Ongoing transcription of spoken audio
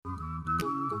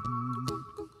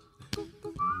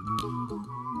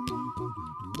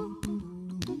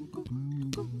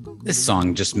This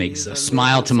song just makes a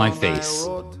smile to my face.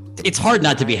 It's hard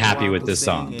not to be happy with this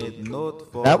song.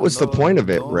 That was the point of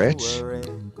it, Rich.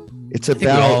 It's I think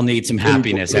about we all need some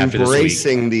happiness after this week.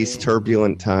 embracing these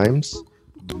turbulent times,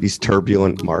 these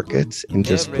turbulent markets, and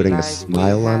just putting a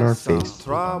smile on our face.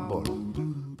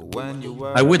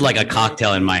 I would like a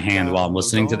cocktail in my hand while I'm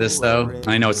listening to this, though.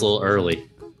 I know it's a little early.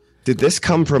 Did this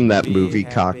come from that movie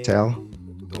Cocktail,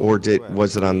 or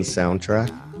was it on the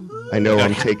soundtrack? I know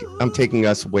I'm taking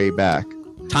us way back.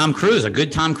 Tom Cruise, a good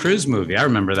Tom Cruise movie. I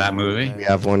remember that movie. We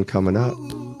have one coming up.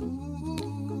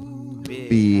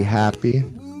 Be happy.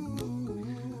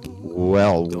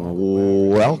 Well,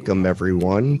 welcome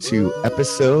everyone to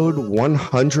episode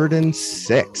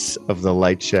 106 of the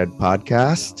Lightshed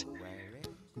podcast.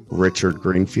 Richard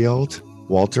Greenfield,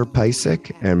 Walter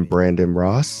Piecyk, and Brandon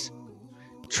Ross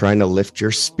trying to lift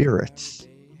your spirits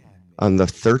on the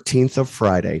 13th of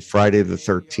Friday the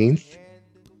 13th,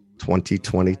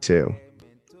 2022.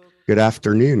 Good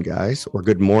afternoon, guys, or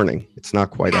good morning. It's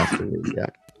not quite afternoon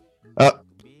yet.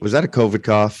 Was that a COVID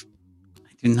cough?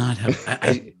 I do not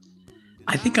have.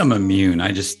 I think I'm immune.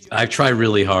 I've tried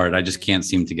really hard. I just can't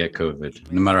seem to get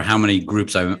COVID, no matter how many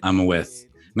groups I'm with.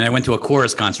 I mean, I went to a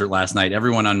chorus concert last night.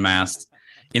 Everyone unmasked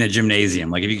in a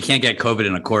gymnasium. Like, if you can't get COVID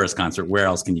in a chorus concert, where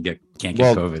else can't get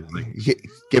COVID? Like,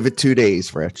 give it 2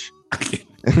 days, Rich.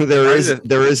 there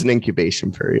is an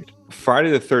incubation period. Friday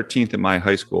the 13th at my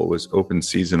high school was open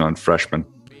season on freshmen.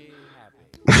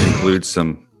 It includes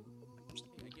some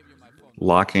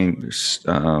locking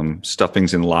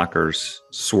stuffings in lockers,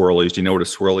 swirlies. Do you know what a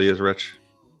swirly is, Rich?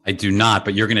 I do not,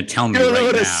 but you're going to tell me right now. You know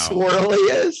what a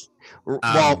swirly is?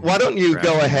 Well, why don't you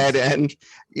go ahead and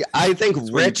I think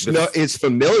Rich is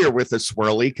familiar with a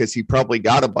swirly because he probably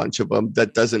got a bunch of them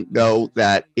that doesn't know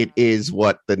that it is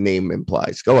what the name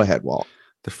implies. Go ahead, Walt.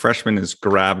 The freshman is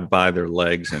grabbed by their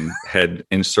legs and head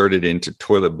inserted into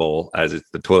toilet bowl as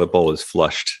the toilet bowl is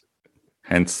flushed.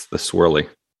 Hence the swirly.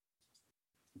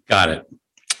 Got it.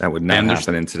 That would not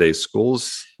happen in today's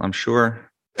schools, I'm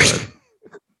sure. But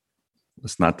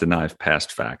let's not deny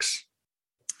past facts.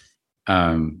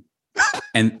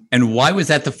 And why was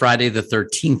that the Friday the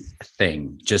 13th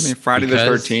thing? Just Friday the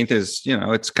 13th is,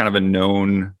 it's kind of a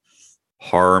known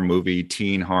horror movie,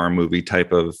 teen horror movie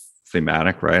type of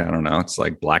thematic, right? I don't know. It's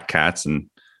like Black Cats and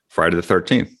Friday the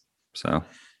 13th. So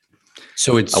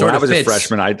it's when I was a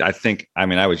freshman, I think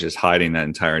I was just hiding that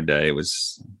entire day. It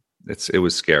was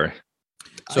scary.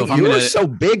 So you were so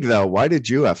big though. Why did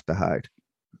you have to hide?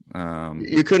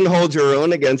 You couldn't hold your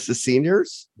own against the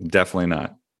seniors? Definitely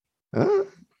not. Huh?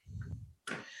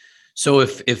 So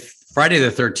if Friday the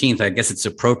 13th, I guess it's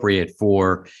appropriate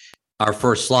for our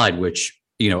first slide, which,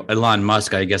 Elon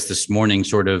Musk, I guess this morning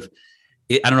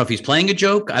I don't know if he's playing a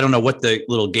joke. I don't know what the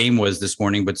little game was this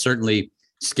morning, but certainly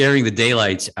scaring the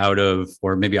daylights out of,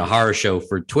 or maybe a horror show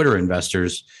for Twitter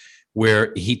investors,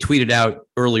 where he tweeted out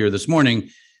earlier this morning,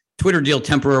 Twitter deal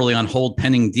temporarily on hold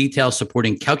pending details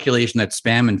supporting calculation that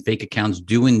spam and fake accounts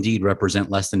do indeed represent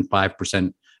less than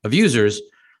 5% of users.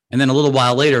 And then a little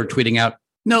while later tweeting out,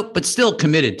 nope, but still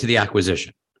committed to the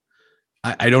acquisition.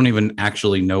 I don't even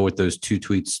actually know what those two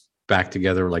tweets back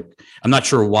together. Like, I'm not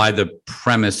sure why the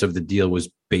premise of the deal was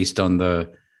based on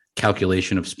the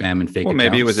calculation of spam and fake accounts.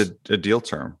 Maybe it was a deal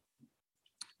term,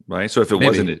 right? So if it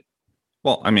wasn't,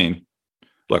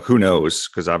 look, who knows?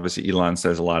 Because obviously Elon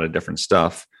says a lot of different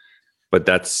stuff, but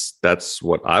that's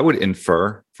what I would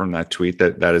infer from that tweet,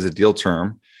 that is a deal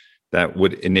term that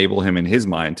would enable him in his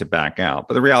mind to back out.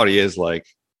 But the reality is, like,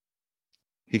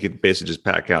 he could basically just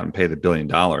back out and pay the $1 billion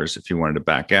if he wanted to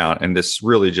back out. And this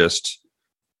really just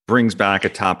brings back a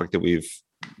topic that we've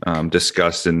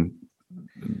discussed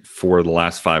for the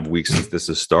last 5 weeks since this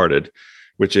has started,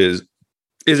 which is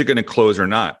it going to close or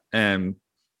not? And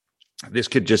this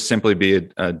could just simply be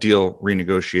a deal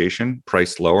renegotiation,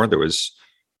 priced lower. There was,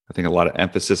 I think, a lot of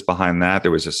emphasis behind that.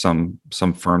 There was some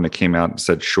firm that came out and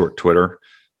said short Twitter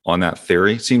on that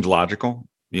theory. Seems logical.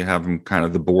 You have them kind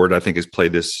of, the board, I think, has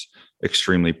played this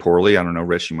extremely poorly. I don't know,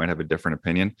 Rich, you might have a different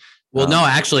opinion. Well, no,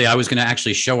 actually, I was going to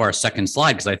actually show our second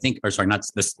slide because I think, not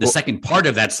the second part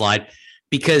of that slide,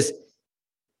 because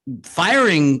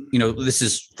firing, this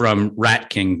is from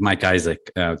Rat King, Mike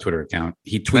Isaac Twitter account.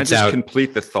 He tweets out.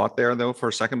 Complete the thought there though for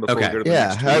a second before we go to the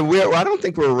next tweet. I don't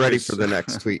think we're ready for the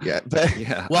next tweet yet. But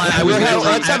yeah. Well,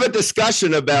 let's have a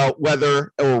discussion about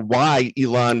whether or why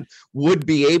Elon would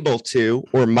be able to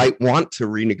or might want to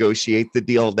renegotiate the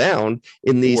deal down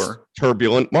in these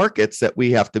turbulent markets that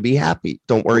we have to be happy.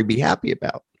 Be happy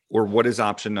about. Or what is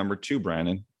option number 2,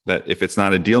 Brandon? That if it's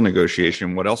not a deal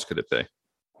negotiation, what else could it be?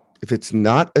 If it's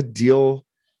not a deal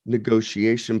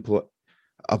negotiation, to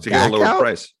get a lower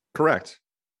price. Correct.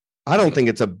 I don't think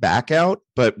it's a back out,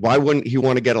 but why wouldn't he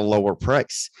want to get a lower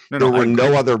price? There were I agree.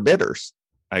 no other bidders.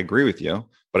 I agree with you,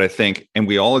 but I think, and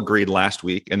we all agreed last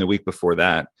week and the week before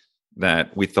that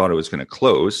we thought it was going to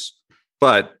close.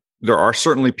 But there are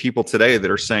certainly people today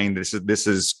that are saying this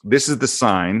is the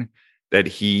sign that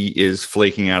he is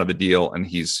flaking out of the deal and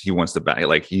he wants to back.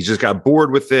 Like he just got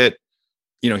bored with it.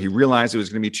 He realized it was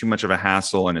going to be too much of a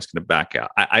hassle and it's going to back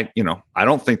out. I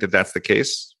don't think that that's the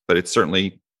case, but it's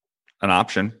certainly an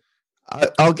option.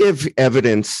 I'll give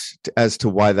evidence as to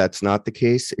why that's not the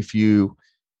case. If you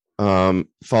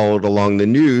followed along the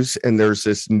news, and there's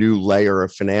this new layer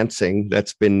of financing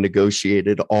that's been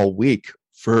negotiated all week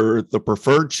for the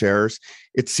preferred shares,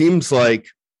 it seems like,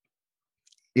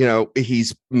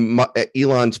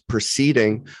 Elon's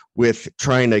proceeding with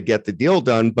trying to get the deal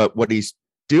done, but what he's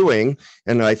doing,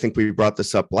 and I think we brought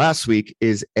this up last week,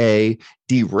 is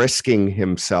de-risking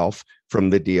himself from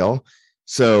the deal.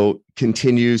 So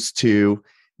continues to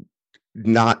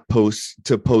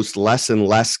post less and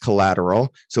less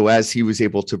collateral. So as he was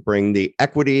able to bring the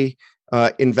equity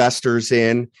investors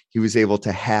in, he was able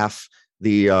to half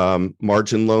the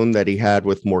margin loan that he had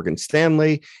with Morgan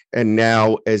Stanley. And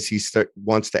now as he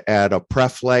wants to add a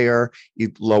pref layer,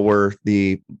 he'd lower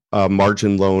the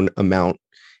margin loan amount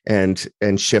and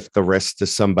shift the risk to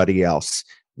somebody else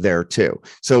there too.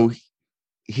 So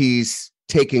he's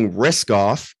taking risk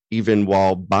off even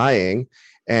while buying.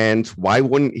 And why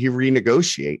wouldn't he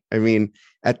renegotiate? I mean,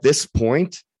 at this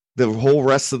point, the whole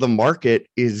rest of the market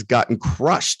is gotten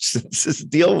crushed since this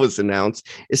deal was announced,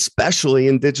 especially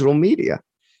in digital media.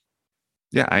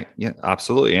 Yeah,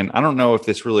 absolutely. And I don't know if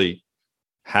this really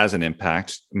has an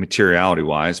impact materiality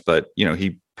wise, but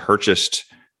he purchased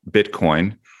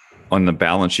Bitcoin on the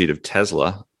balance sheet of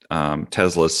Tesla.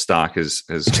 Tesla's stock has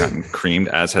gotten creamed,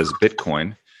 as has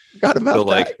Bitcoin. Forgot about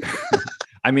that.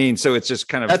 I mean, so it's just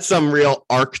kind of... That's some real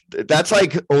ARK. That's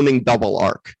like owning double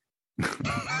ARK.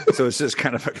 So it's just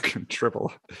kind of a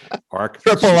triple ARK.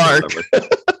 Triple ARK.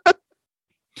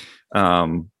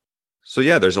 So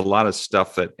yeah, there's a lot of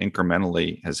stuff that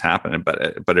incrementally has happened, but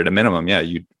at a minimum, yeah,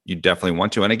 you definitely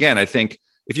want to. And again, I think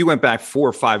if you went back 4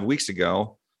 or 5 weeks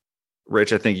ago,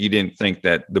 Rich, I think you didn't think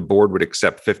that the board would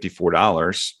accept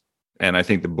 $54. And I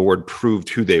think the board proved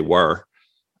who they were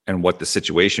and what the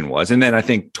situation was. And then I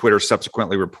think Twitter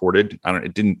subsequently reported, I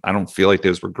don't feel like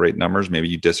those were great numbers. Maybe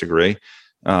you disagree.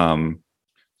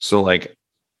 So like,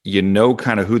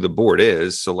 kind of who the board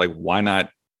is. So like, why not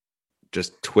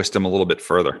just twist them a little bit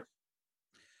further?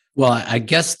 Well, I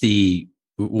guess the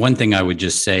one thing I would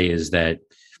just say is that,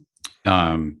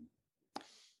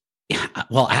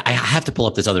 I have to pull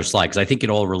up this other slide because I think it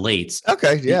all relates.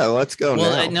 Okay, yeah, let's go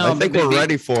now. I think we're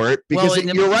ready for it because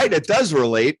you're right. It does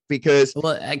relate because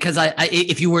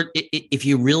if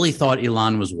you really thought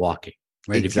Elon was walking,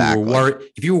 right? Exactly.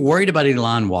 If you were worried about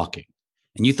Elon walking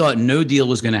and you thought no deal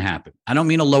was going to happen, I don't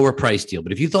mean a lower price deal,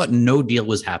 but if you thought no deal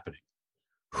was happening,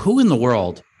 who in the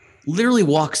world literally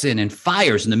walks in and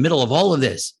fires in the middle of all of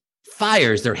this,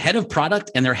 fires their head of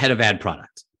product and their head of ad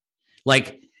product?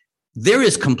 Like, there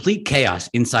is complete chaos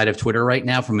inside of Twitter right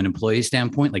now from an employee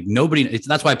standpoint. Like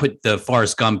that's why I put the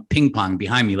Forrest Gump ping pong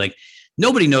behind me. Like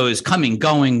nobody knows coming,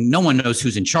 going. No one knows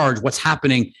who's in charge, what's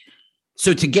happening.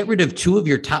 So to get rid of 2 of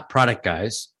your top product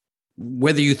guys,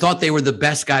 whether you thought they were the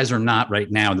best guys or not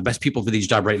right now, the best people for these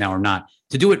jobs right now or not,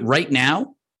 to do it right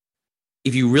now,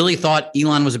 if you really thought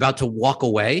Elon was about to walk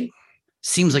away,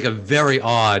 seems like a very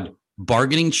odd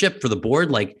bargaining chip for the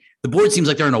board. Like the board seems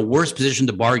like they're in a worse position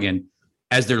to bargain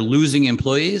as they're losing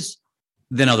employees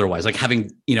than otherwise, like having,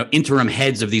 interim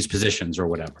heads of these positions or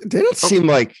whatever. Didn't it seem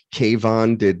like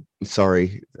Kayvon did,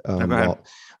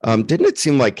 didn't it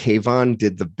seem like Kayvon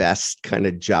did the best kind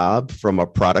of job from a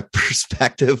product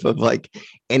perspective of like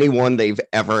anyone they've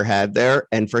ever had there?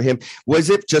 And for him, was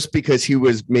it just because he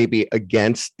was maybe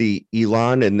against the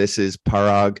Elon and this is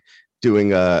Parag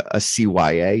doing a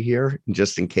CYA here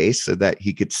just in case so that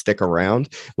he could stick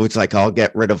around? It's like, I'll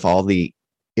get rid of all the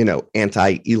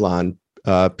anti-Elon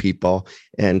people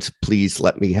and please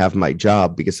let me have my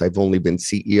job because I've only been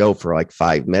CEO for like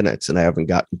 5 minutes and I haven't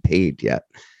gotten paid yet.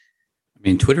 I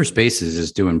mean, Twitter Spaces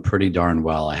is doing pretty darn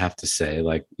well, I have to say.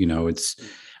 Like,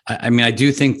 I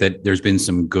do think that there's been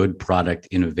some good product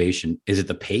innovation. Is it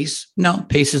the pace? No,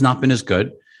 pace has not been as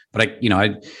good, but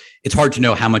it's hard to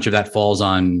know how much of that falls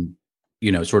on,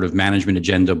 sort of management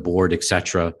agenda, board, et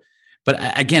cetera.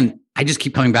 But again, I just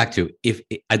keep coming back to, if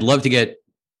I'd love to get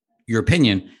your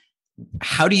opinion.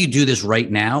 How do you do this right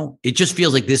now? It just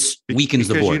feels like this weakens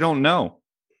the board. Because you don't know.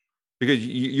 Because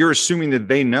you're assuming that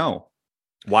they know.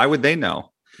 Why would they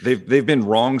know? They've been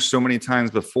wrong so many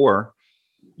times before.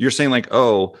 You're saying like,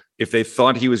 oh, if they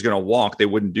thought he was going to walk, they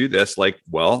wouldn't do this. Like,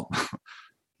 well,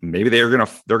 maybe they're going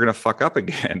to fuck up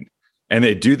again. And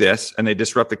they do this and they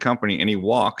disrupt the company and he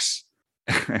walks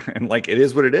and like, it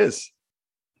is what it is.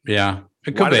 Yeah.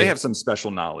 Why do they have some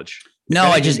special knowledge?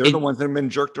 No, they're the ones that have been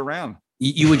jerked around.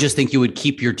 You would just think you would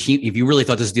keep your team if you really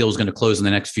thought this deal was going to close in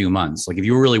the next few months. Like if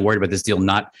you were really worried about this deal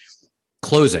not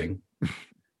closing,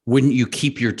 wouldn't you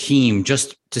keep your team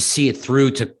just to see it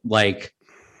through to like,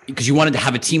 because you wanted to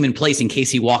have a team in place in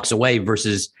case he walks away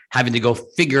versus having to go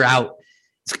figure out,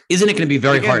 isn't it going to be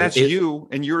very hard? That's you.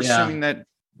 And you're assuming that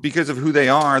because of who they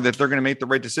are, that they're going to make the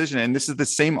right decision. And this is the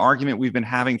same argument we've been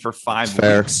having for 5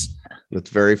 weeks. That's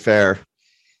very fair.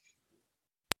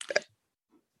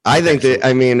 I think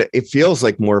it feels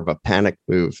like more of a panic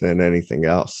move than anything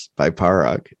else by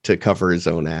Parag to cover his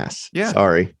own ass. Yeah.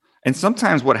 Sorry. And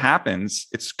sometimes what happens,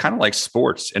 it's kind of like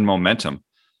sports and momentum.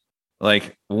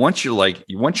 Like once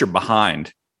you're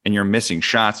behind and you're missing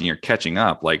shots and you're catching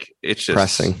up, like it's just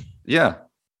pressing. Yeah.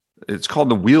 It's called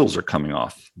the wheels are coming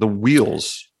off. The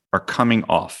wheels are coming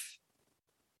off.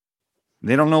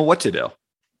 They don't know what to do.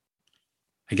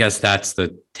 I guess that's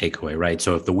the takeaway, right?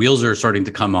 So if the wheels are starting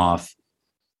to come off,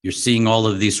 you're seeing all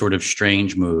of these sort of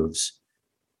strange moves.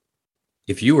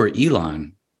 If you were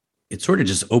Elon, it sort of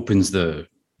just opens the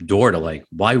door to like,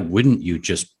 why wouldn't you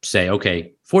just say,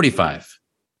 okay, 45?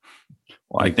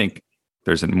 Well, I think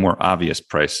there's a more obvious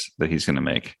price that he's going to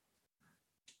make.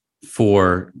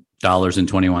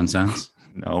 $4.21.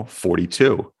 No,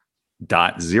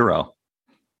 42.0.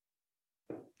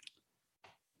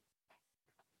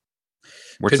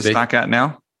 Where's the stock at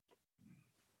now?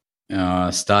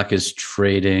 Stock is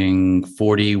trading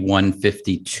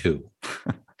 41.52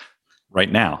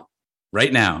 right now.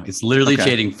 Right now, it's literally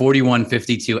trading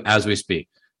 41.52 as we speak.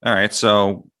 All right,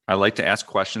 so I like to ask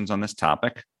questions on this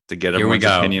topic to get everyone's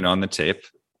opinion on the tape.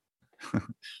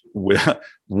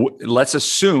 Let's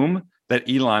assume that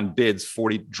Elon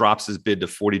drops his bid to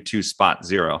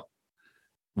 42.0.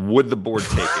 Would the board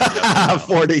take it? Yes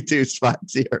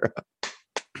 42.0.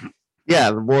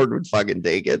 Yeah, the board would fucking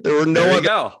take it. There were no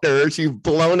others. You've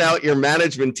blown out your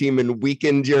management team and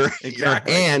weakened your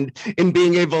hand in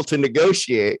being able to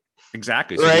negotiate.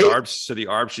 Exactly. So the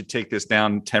ARB should take this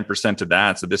down 10% to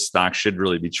that. So this stock should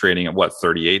really be trading at what,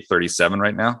 38, 37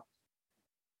 right now?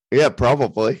 Yeah,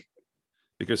 probably.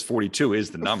 Because 42 is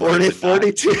the number.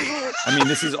 42. I mean,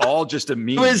 this is all just a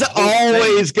meme. It was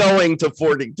always going to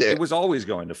 42. It was always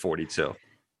going to 42.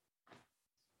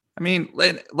 I mean,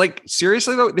 like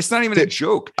seriously though, it's not even a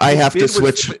joke. I have to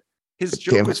switch. His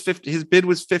joke was 50. His bid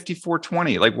was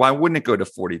 54.20. Like, why wouldn't it go to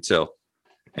 42?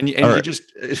 And you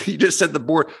just said the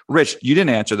board. Rich, you didn't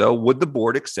answer though. Would the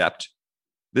board accept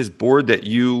this board that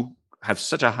you have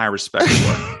such a high respect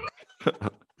for?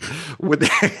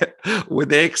 would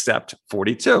they accept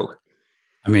 42?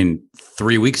 I mean,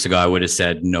 3 weeks ago, I would have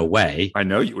said no way. I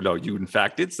know you. No, you in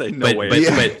fact did say no way.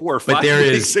 But 4 or 5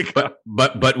 weeks ago.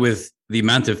 But with the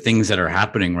amount of things that are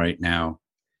happening right now,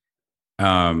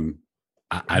 I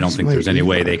don't think there's any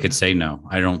way they could say no.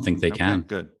 I don't think they can.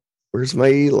 Good. Where's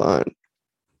my Elon?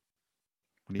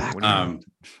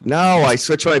 No, I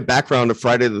switched my background to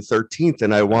Friday the 13th,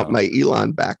 and I want my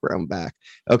Elon background back.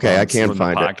 Okay, I can't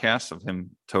find it. Podcast of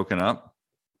him token up.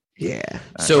 Yeah.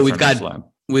 So we've got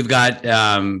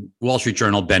Wall Street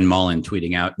Journal, Ben Mullen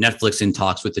tweeting out Netflix in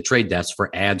talks with the trade desk for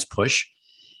ads push.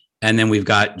 And then we've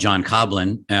got John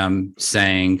Coblin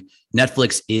saying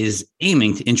Netflix is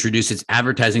aiming to introduce its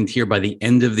advertising tier by the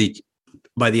end of the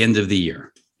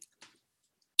year.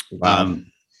 Wow.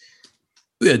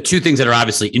 Two things that are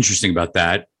obviously interesting about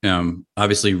that.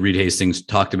 Obviously, Reed Hastings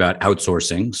talked about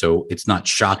outsourcing, so it's not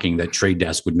shocking that Trade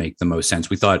Desk would make the most sense.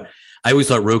 I always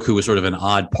thought Roku was sort of an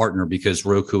odd partner because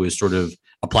Roku is sort of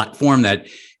a platform that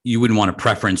you wouldn't want to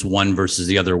preference one versus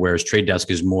the other, whereas Trade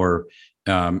Desk is more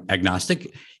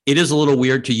agnostic. It is a little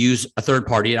weird to use a third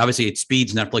party. Obviously, it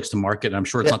speeds Netflix to market. And I'm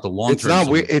sure it's not the long term. It's not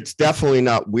weird. It's definitely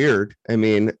not weird. I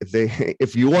mean,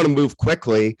 if you want to move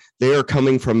quickly, they are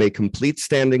coming from a complete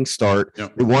standing start.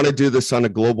 Yep. They want to do this on a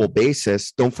global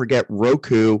basis. Don't forget,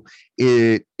 Roku,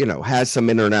 has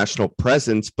some international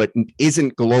presence, but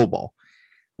isn't global,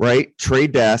 right?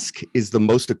 Trade Desk is the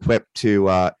most equipped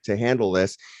to handle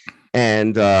this,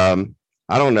 and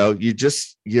I don't know.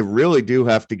 You really do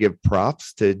have to give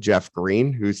props to Jeff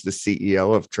Green, who's the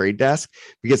CEO of Trade Desk,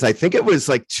 because I think it was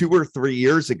like 2 or 3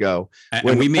 years ago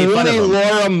when we made fun of him.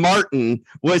 Laura Martin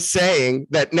was saying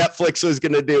that Netflix was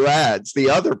going to do ads. The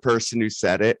other person who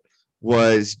said it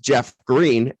was Jeff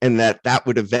Green, and that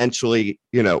would eventually,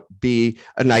 be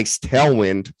a nice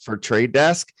tailwind for Trade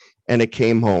Desk, and it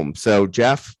came home. So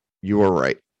Jeff, you were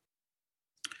right.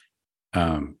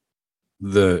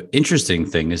 the interesting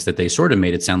thing is that they sort of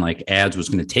made it sound like ads was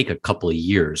going to take a couple of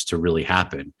years to really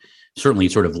happen. Certainly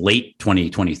sort of late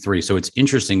 2023. So it's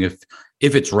interesting if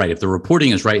it's right, if the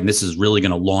reporting is right, and this is really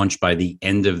going to launch by the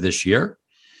end of this year,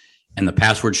 and the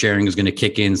password sharing is going to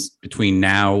kick in between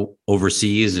now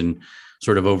overseas and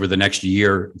sort of over the next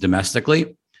year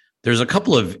domestically. There's a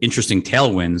couple of interesting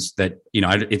tailwinds that,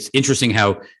 it's interesting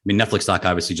how, Netflix stock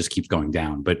obviously just keeps going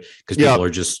down, but because people are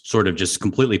just sort of just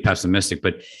completely pessimistic.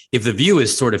 But if the view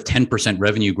is sort of 10%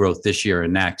 revenue growth this year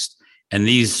and next, and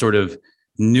these sort of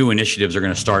new initiatives are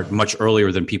going to start much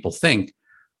earlier than people think,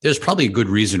 there's probably a good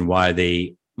reason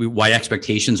why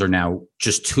expectations are now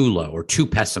just too low or too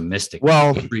pessimistic.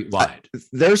 Well, street-wide.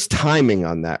 There's timing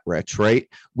on that, Rich, right?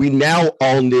 We now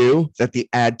all knew that the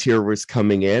ad tier was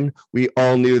coming in. We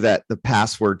all knew that the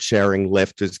password sharing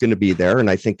lift is going to be there. And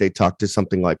I think they talked to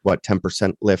something like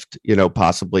 10% lift,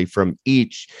 possibly from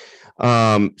each.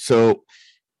 So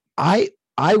I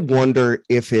wonder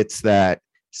if it's that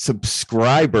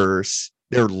subscribers,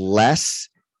 they're less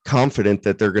confident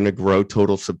that they're going to grow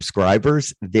total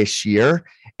subscribers this year,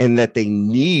 and that they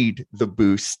need the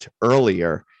boost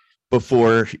earlier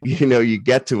before you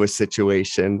get to a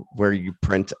situation where you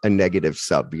print a negative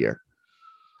sub year.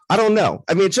 I don't know.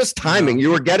 I mean, it's just timing.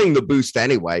 You were getting the boost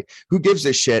anyway. Who gives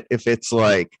a shit if it's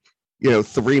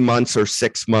 3 months or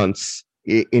 6 months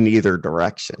in either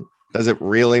direction? Does it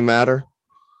really matter?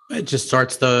 It just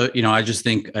starts I just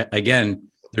think, again,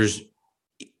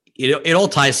 it all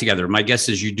ties together. My guess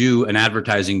is you do an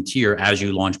advertising tier as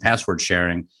you launch password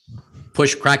sharing,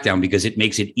 push Crackdown because it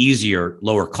makes it easier,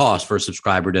 lower cost for a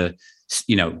subscriber to,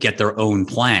 get their own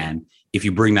plan. If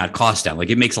you bring that cost down,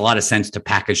 it makes a lot of sense to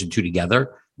package the two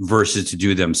together versus to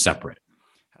do them separate.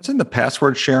 Hasn't the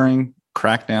password sharing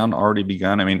Crackdown already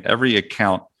begun? I mean, every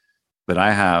account that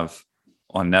I have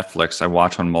on Netflix, I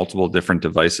watch on multiple different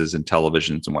devices and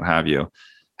televisions and what have you,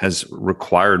 has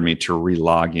required me to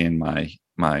re-log in my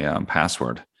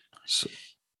password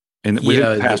within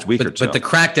the past week or two. But the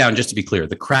Crackdown, just to be clear,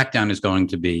 the Crackdown is going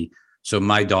to be, so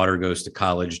my daughter goes to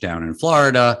college down in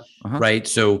Florida, right?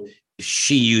 So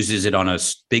she uses it on a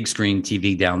big screen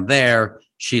TV down there.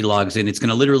 She logs in. It's going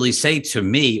to literally say to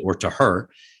me or to her,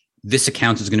 this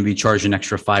account is going to be charged an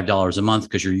extra $5 a month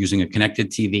because you're using a connected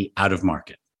TV out of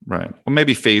market. Right. Well,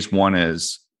 maybe phase one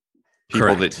is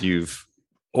people that you've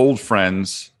old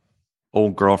friends,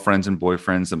 old girlfriends and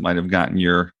boyfriends that might have gotten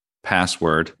your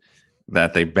password,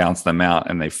 that they bounce them out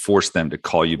and they force them to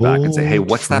call you back and say, hey,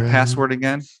 what's that password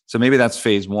again? So maybe that's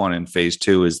phase one, and phase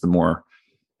two is the more,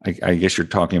 I guess you're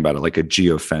talking about it like a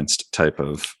geofenced type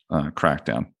of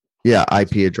crackdown. Yeah,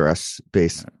 IP address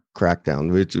based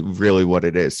crackdown, which is really what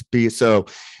it is. So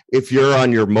if you're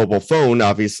on your mobile phone,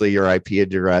 obviously your IP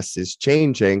address is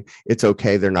changing. It's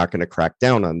okay. They're not going to crack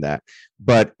down on that.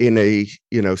 But in a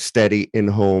steady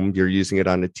in-home, you're using it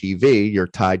on a TV, you're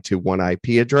tied to one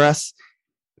IP address.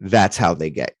 That's how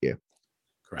they get you.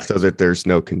 Correct. So that there's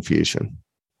no confusion.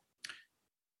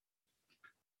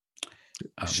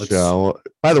 So,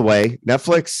 by the way,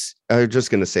 Netflix, I'm just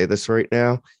going to say this right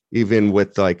now, even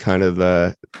with kind of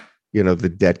the,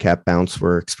 the dead cat bounce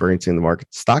we're experiencing in the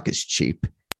market, stock is cheap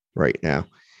right now.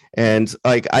 And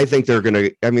I think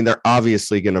they're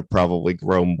obviously going to probably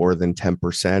grow more than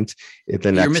 10% in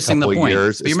the next couple of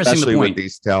years, especially with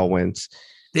these tailwinds.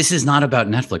 This is not about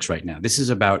Netflix right now. This is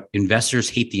about investors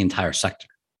hate the entire sector.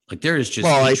 There is just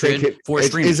I think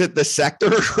is it the sector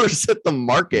or is it the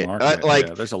market?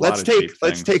 There's a lot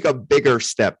let's take a bigger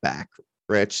step back,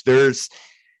 Rich. For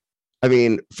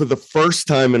the first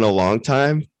time in a long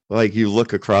time, you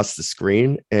look across the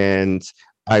screen, and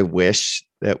I wish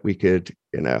that we could,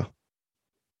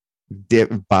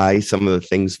 buy some of the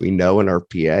things we know in our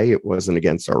PA. It wasn't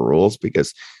against our rules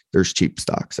because there's cheap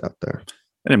stocks out there.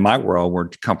 And in my world, where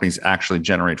companies actually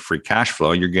generate free cash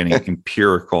flow, you're getting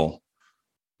empirical,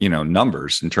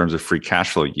 numbers in terms of free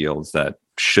cash flow yields that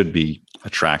should be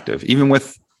attractive, even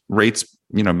with rates,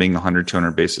 being 100,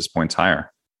 200 basis points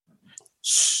higher.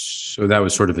 So that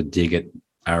was sort of a dig at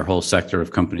our whole sector of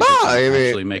companies that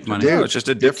actually make money. Dude, it's just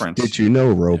a difference. Did you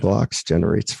know Roblox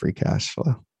generates free cash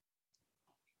flow?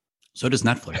 So does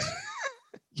Netflix.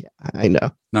 Yeah, I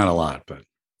know. Not a lot, but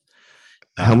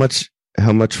how much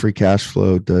free cash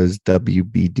flow does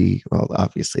WBD? Well,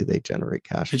 obviously they generate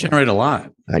cash. They generate a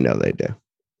lot. I know they do.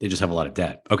 They just have a lot of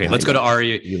debt. Okay, let's go to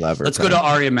Ari. Let's go to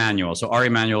Ari Emanuel. So Ari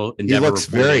Emanuel, Endeavor, he looks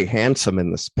very handsome in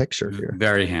this picture here.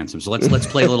 Very handsome. So let's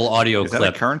play a little audio is clip.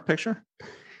 That a current picture?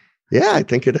 Yeah, I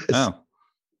think it is. Oh,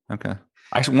 okay.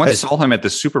 I once saw him at the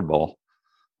Super Bowl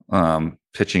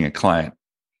pitching a client.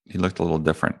 He looked a little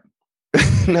different.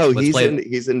 No,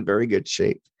 he's in very good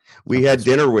shape. We had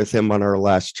dinner with him on our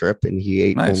last trip, and he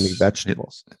ate only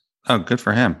vegetables. Oh, good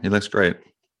for him. He looks great.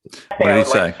 What did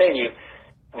he say?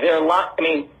 There are a lot. I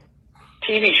mean,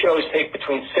 TV shows take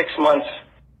between 6 months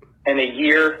and a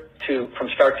year from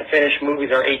start to finish.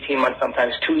 Movies are 18 months,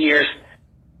 sometimes 2 years.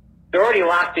 They're already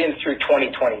locked in through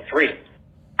 2023,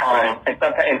 and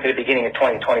sometimes into the beginning of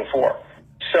 2024.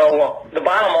 So the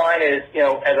bottom line is,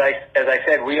 as I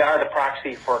said, we are the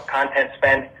proxy for content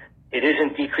spend. It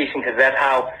isn't decreasing because that's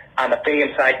how on the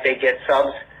Fidium side they get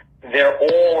subs. They're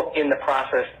all in the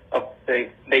process of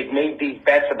they've made these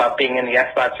bets about being in the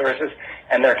SVOD services,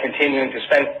 and they're continuing to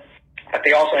spend. But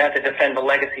they also have to defend the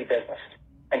legacy business,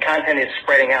 and content is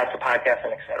spreading out to podcasts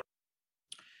and et cetera.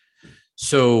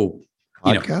 So,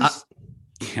 I don't know.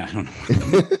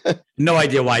 No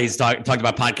idea why he's talking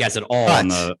about podcasts at all on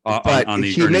the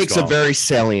he makes a very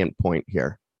salient point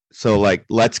here. So,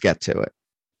 let's get to it,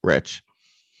 Rich.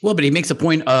 Well, but he makes a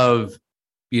point of,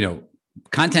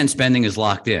 content spending is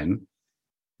locked in,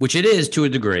 which it is to a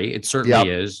degree. It certainly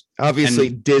is. Obviously,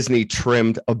 Disney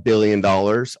trimmed $1 billion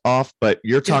off, but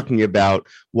you're talking about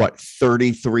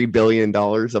 $33 billion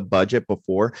of budget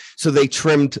before. So they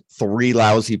trimmed 3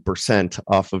 lousy %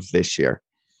 off of this year.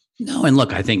 No, and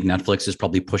look, I think Netflix is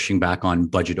probably pushing back on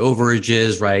budget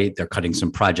overages, right? They're cutting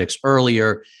some projects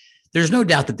earlier. There's no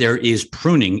doubt that there is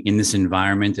pruning in this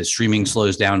environment as streaming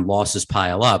slows down, losses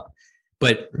pile up.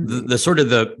 But the sort of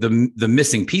the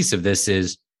missing piece of this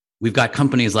is we've got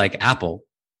companies like Apple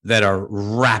that are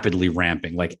rapidly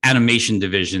ramping, like animation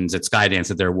divisions at Skydance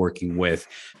that they're working with,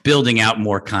 building out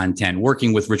more content,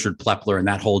 working with Richard Plepler and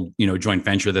that whole, joint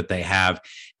venture that they have.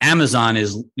 Amazon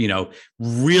is,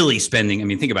 really spending. I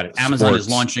mean, think about it. Amazon is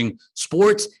launching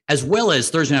sports as well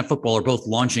as Thursday Night Football are both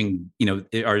launching, Lord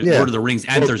of the Rings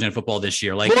and Thursday Night Football this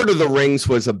year. Lord of the Rings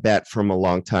was a bet from a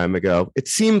long time ago. It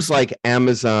seems like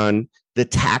Amazon, the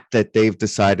tack that they've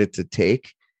decided to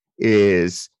take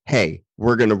is, hey,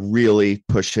 we're going to really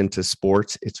push into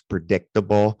sports. It's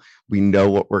predictable. We know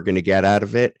what we're going to get out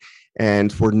of it.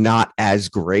 And we're not as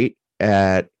great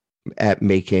at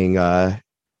making,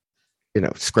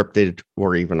 scripted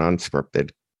or even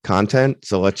unscripted content.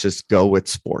 So let's just go with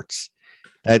sports.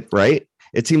 Right?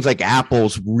 It seems like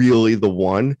Apple's really the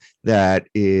one that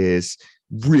is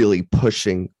really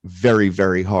pushing very,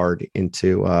 very hard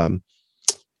into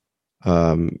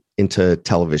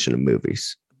television and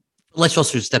movies. Let's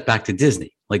also step back to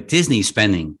Disney. Like Disney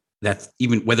spending, that's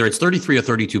even whether it's 33 or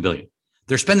 32 billion,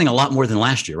 they're spending a lot more than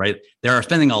last year, right? They are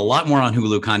spending a lot more on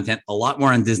Hulu content, a lot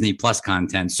more on Disney Plus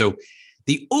content. So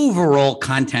the overall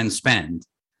content spend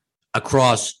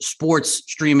across sports,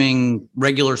 streaming,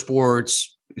 regular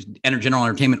sports, general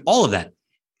entertainment, all of that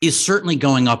is certainly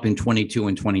going up in 22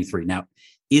 and 23. Now,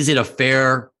 is it a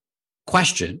fair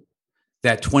question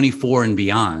that 24 and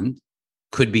beyond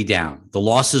could be down? The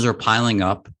losses are piling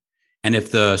up. And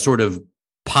if the sort of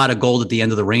pot of gold at the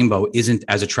end of the rainbow isn't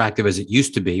as attractive as it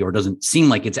used to be, or doesn't seem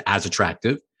like it's as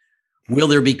attractive, will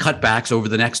there be cutbacks over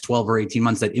the next 12 or 18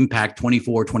 months that impact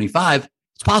 24, 25?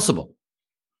 It's possible.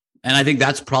 And I think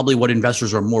that's probably what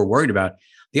investors are more worried about.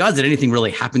 The odds that anything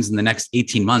really happens in the next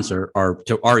 18 months are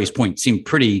to Ari's point, seem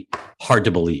pretty hard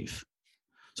to believe.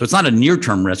 So it's not a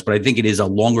near-term risk, but I think it is a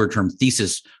longer-term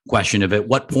thesis question of at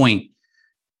what point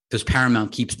does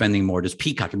Paramount keep spending more? Does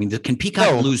Peacock? I mean, can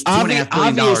Peacock lose $2.5 billion?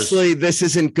 Obviously, this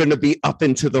isn't going to be up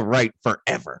and to the right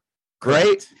forever,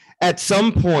 right? At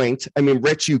some point, I mean,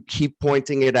 Rich, you keep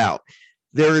pointing it out.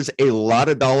 There's a lot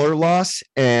of dollar loss,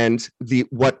 and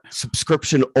what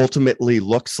subscription ultimately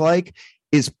looks like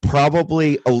is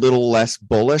probably a little less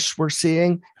bullish we're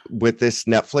seeing with this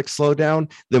Netflix slowdown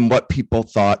than what people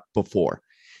thought before.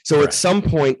 So At some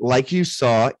point, like you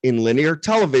saw in linear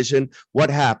television, what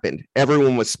happened?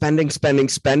 Everyone was spending.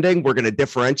 We're going to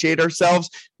differentiate ourselves.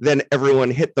 Then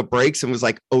everyone hit the brakes and was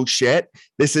like, oh, shit,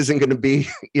 this isn't going to be,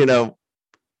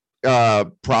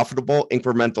 profitable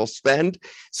incremental spend.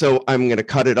 So I'm going to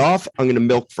cut it off. I'm going to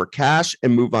milk for cash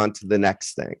and move on to the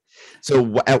next thing.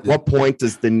 So at what point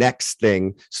does the next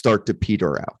thing start to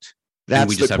peter out?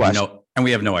 That's the question. And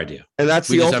we have no idea. And that's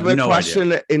the ultimate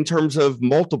question in terms of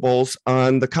multiples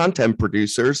on the content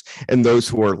producers and those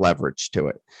who are leveraged to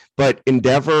it. But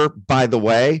Endeavor, by the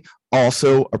way,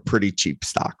 also a pretty cheap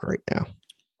stock right now.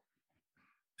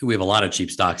 We have a lot of cheap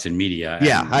stocks in media.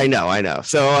 Yeah, I know.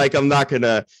 So I'm not going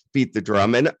to beat the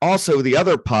drum. And also the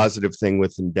other positive thing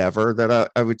with Endeavor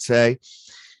that I would say,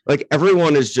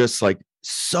 everyone is just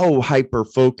so hyper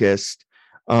focused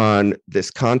on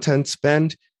this content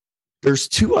spend. There's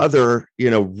two other,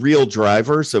 real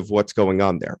drivers of what's going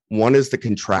on there. One is the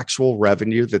contractual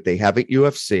revenue that they have at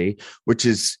UFC, which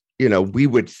is, we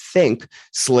would think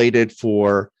slated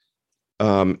for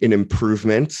an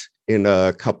improvement in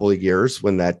a couple of years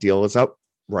when that deal is up,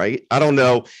 right? I don't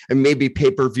know. And maybe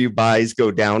pay-per-view buys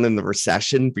go down in the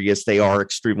recession because they are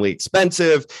extremely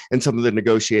expensive and some of the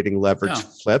negotiating leverage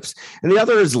flips. And the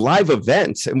other is live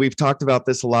events. And we've talked about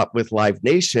this a lot with Live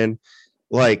Nation.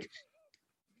 Like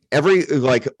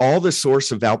all the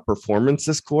source of outperformance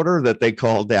this quarter that they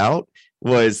called out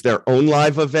was their own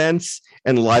live events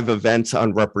and live events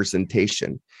on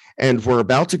representation. And we're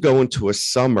about to go into a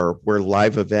summer where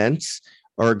live events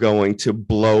are going to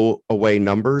blow away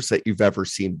numbers that you've ever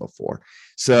seen before.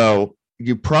 So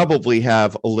you probably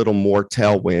have a little more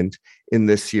tailwind in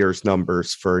this year's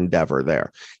numbers for Endeavor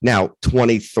there. Now,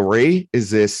 23, is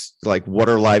this like, what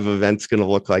are live events going to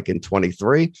look like in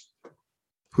 23?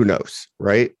 Who knows,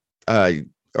 right?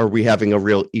 Are we having a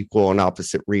real equal and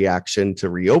opposite reaction to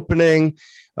reopening?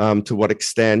 To what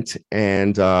extent?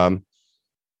 And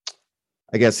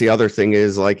I guess the other thing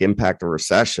is like impact of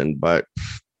recession, but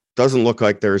doesn't look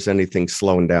like there's anything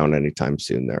slowing down anytime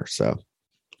soon there. So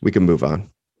we can move on.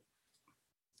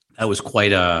 That was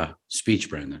quite a speech,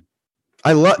 Brandon.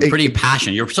 I love it. Pretty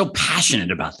passionate. You're so passionate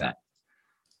about that.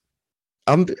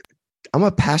 I'm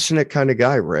a passionate kind of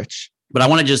guy, Rich. But I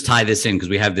want to just tie this in because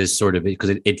we have this sort of,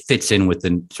 because it fits in with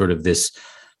the sort of this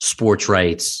sports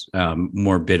rights,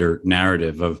 more bitter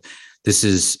narrative of this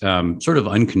is sort of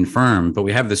unconfirmed, but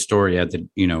we have this story at the,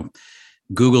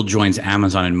 Google joins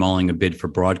Amazon in mulling a bid for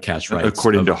broadcast rights.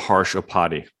 According to Harsh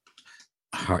Apati.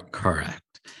 Correct.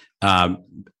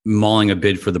 Mulling a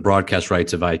bid for the broadcast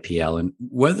rights of IPL. And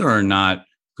whether or not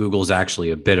Google's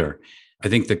actually a bidder, I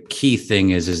think the key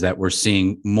thing is that we're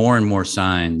seeing more and more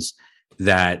signs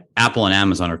that Apple and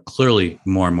Amazon are clearly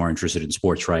more and more interested in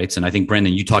sports rights. And I think,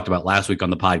 Brendan, you talked about last week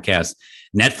on the podcast,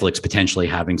 Netflix potentially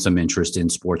having some interest in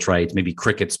sports rights, maybe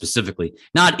cricket specifically,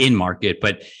 not in market,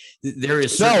 but there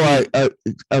is I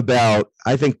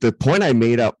think the point I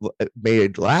made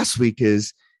last week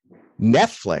is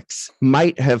Netflix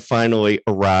might have finally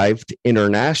arrived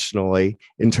internationally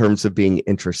in terms of being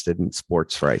interested in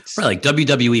sports rights. Right, like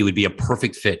WWE would be a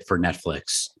perfect fit for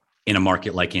Netflix in a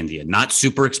market like India, not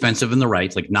super expensive in the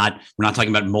rights, we're not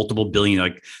talking about multiple billion,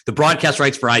 like the broadcast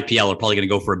rights for IPL are probably going to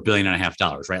go for $1.5 billion,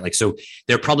 right? Like, so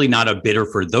they're probably not a bidder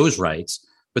for those rights,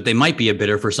 but they might be a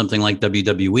bidder for something like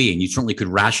WWE. And you certainly could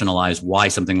rationalize why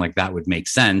something like that would make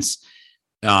sense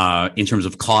in terms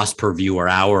of cost per view or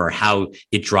hour or how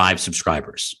it drives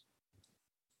subscribers.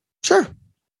 Sure.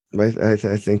 I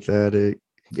think that,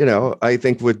 I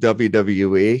think with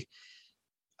WWE,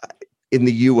 in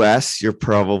the US, you're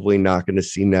probably not going to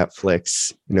see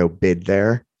Netflix, bid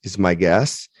there is my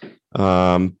guess.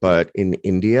 But in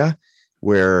India,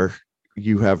 where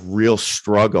you have real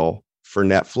struggle for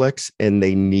Netflix and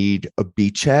they need a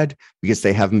beachhead because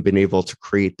they haven't been able to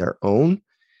create their own,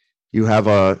 you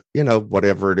have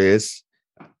whatever it is.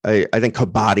 I think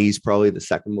Kabaddi is probably the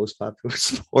second most popular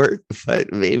sport,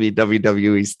 but maybe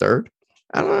WWE's third.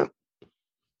 I don't know.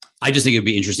 I just think it'd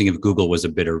be interesting if Google was a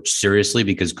bidder seriously,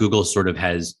 because Google sort of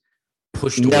has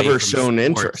pushed away never from shown sports.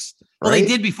 interest. Right? Well, they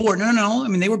did before. No. I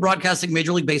mean, they were broadcasting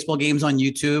Major League Baseball games on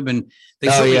YouTube, and they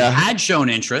certainly had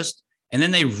shown interest, and then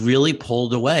they really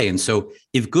pulled away. And so,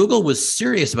 if Google was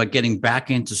serious about getting back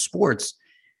into sports,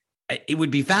 it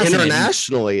would be fascinating.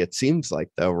 Internationally, it seems like,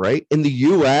 though, right? In the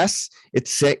US,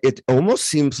 it almost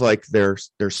seems like their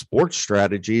sports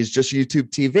strategy is just YouTube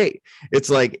TV. It's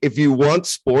like, if you want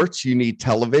sports, you need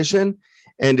television.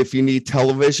 And if you need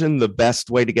television, the best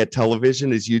way to get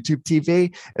television is YouTube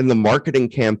TV. And the marketing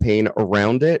campaign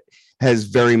around it has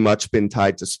very much been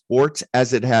tied to sports,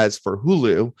 as it has for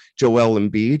Hulu. Joel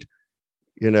Embiid,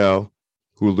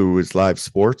 Hulu is live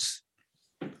sports.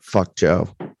 Fuck Joe.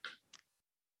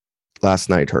 Last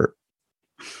night hurt.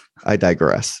 I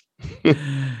digress.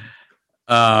 Brandon,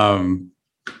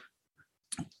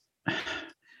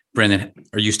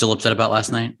 are you still upset about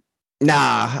last night?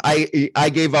 Nah, I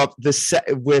gave up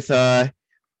with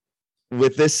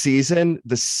this season.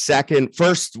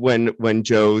 First when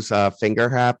Joe's finger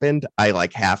happened, I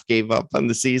half gave up on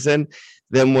the season.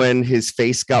 Then when his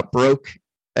face got broke,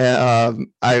 I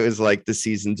was like, the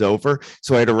season's over.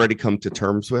 So I had already come to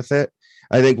terms with it.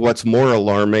 I think what's more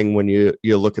alarming when you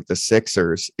look at the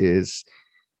Sixers is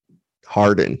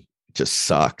Harden just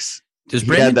sucks. Does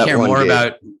Brandon care more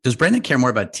about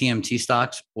TMT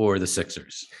stocks or the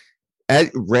Sixers?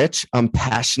 Rich, I'm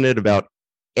passionate about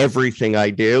everything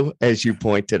I do, as you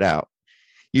pointed out.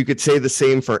 You could say the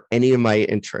same for any of my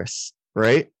interests,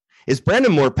 right? Is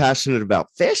Brandon more passionate about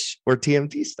fish or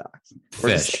TMT stocks? Or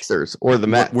the Sixers or the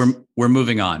Mets? We're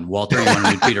moving on. Walter, you want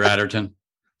to meet Peter Adderton?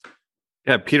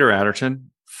 Yeah, Peter Adderton,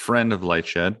 friend of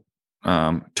Lightshed,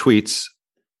 tweets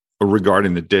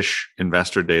regarding the Dish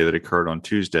Investor Day that occurred on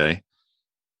Tuesday,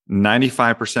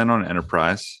 95% on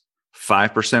enterprise,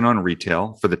 5% on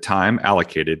retail for the time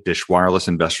allocated Dish Wireless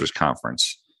Investors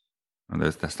Conference.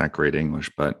 That's not great English,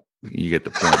 but you get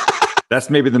the point. That's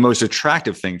maybe the most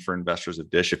attractive thing for investors of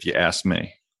Dish, if you ask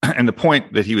me. And the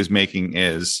point that he was making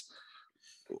is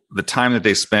the time that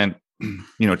they spent,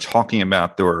 talking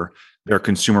about their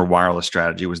consumer wireless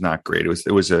strategy was not great.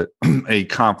 It was a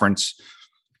conference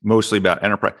mostly about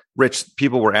enterprise. Rich,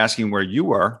 people were asking where you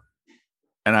were,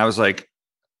 and I was like,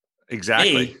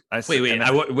 exactly. Hey, I said, wait,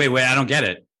 I don't get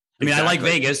it. I mean, exactly. I like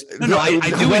Vegas. No, I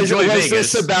do enjoy Vegas.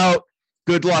 Vegas. This about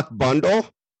Good Luck Bundle?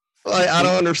 I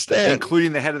don't understand.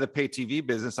 Including the head of the pay TV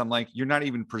business. I'm like, you're not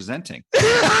even presenting.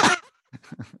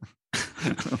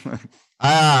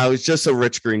 I was just a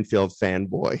Rich Greenfield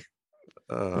fanboy.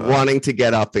 Wanting to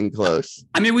get up and close.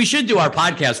 I mean, we should do our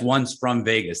podcast once from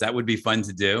Vegas. That would be fun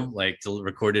to do, like to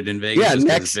record it in Vegas.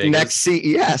 Yeah, next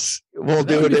CES we'll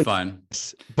do it. Fun,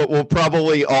 but we'll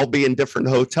probably all be in different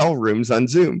hotel rooms on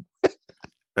Zoom.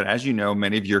 But as you know,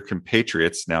 many of your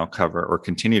compatriots now cover or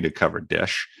continue to cover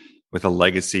Dish with a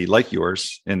legacy like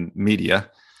yours in media.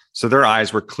 So their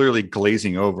eyes were clearly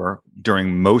glazing over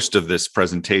during most of this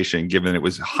presentation, given it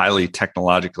was highly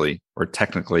technically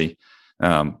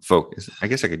focused. I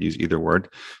guess I could use either word.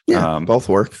 Yeah, both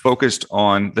work. Focused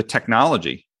on the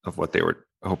technology of what they were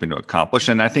hoping to accomplish.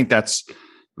 And I think that's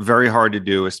very hard to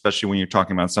do, especially when you're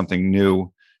talking about something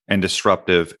new and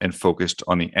disruptive and focused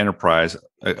on the enterprise,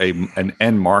 an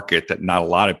end market that not a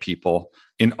lot of people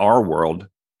in our world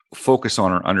focus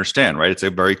on or understand, right? It's a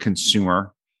very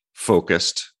consumer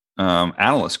focused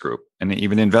analyst group and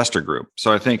even investor group.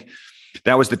 So I think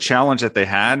that was the challenge that they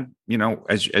had.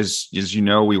 As you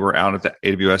know, we were out at the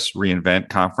AWS reInvent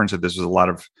conference, and this was a lot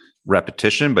of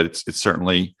repetition, but it's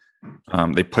certainly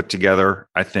they put together,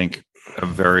 I think, a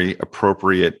very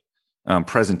appropriate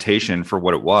presentation for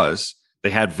what it was. They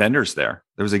had vendors there.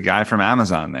 There was a guy from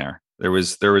Amazon there. There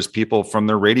was people from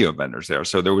their radio vendors there.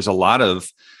 So there was a lot of,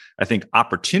 I think,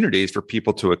 opportunities for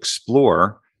people to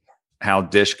explore how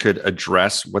Dish could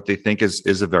address what they think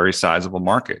is a very sizable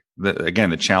market. Again,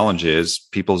 the challenge is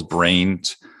people's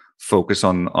brains focus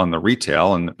on the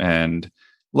retail and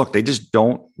look, they just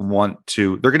don't want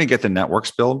to. They're going to get the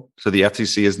networks built, so the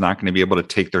FCC is not going to be able to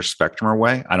take their spectrum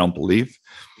away, I don't believe.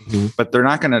 Mm-hmm. But they're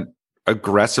not going to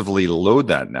aggressively load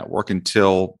that network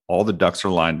until all the ducks are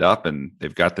lined up and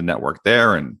they've got the network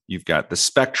there and you've got the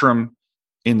spectrum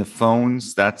in the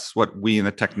phones. That's what we in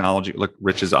the technology. Look,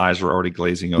 Rich's eyes were already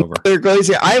glazing over. They're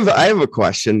glazing. I have a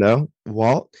question though,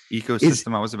 Walt.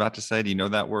 Ecosystem. I was about to say. Do you know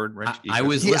that word, Rich? I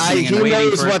was listening. He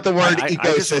knows what the word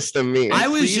ecosystem means. I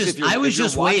was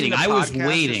just waiting. I was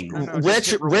waiting.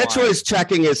 Rich was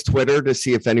checking his Twitter to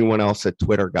see if anyone else at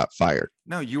Twitter got fired.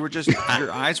 No, you were just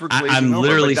your eyes were glazing I'm over,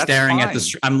 literally staring at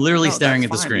the. I'm literally staring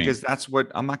at the screen because that's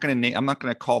what I'm not going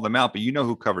to call them out, but you know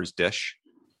who covers Dish.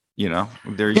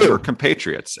 They're your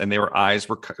compatriots, and their eyes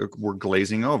were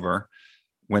glazing over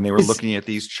when they were looking at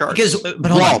these charts. But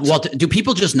hold on, Walt, do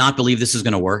people just not believe this is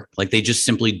going to work? Like they just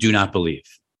simply do not believe?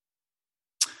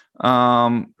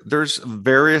 There's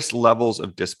various levels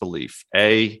of disbelief.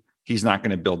 A, he's not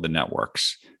going to build the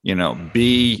networks.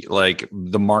 B, like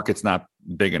the market's not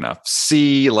big enough.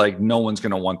 C, like no one's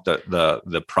going to want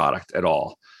the product at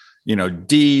all.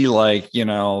 D, like, they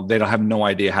don't have no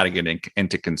idea how to get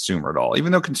into consumer at all,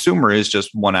 even though consumer is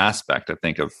just one aspect, I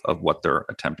think, of what they're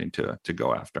attempting to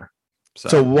go after.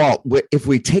 So Walt, if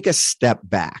we take a step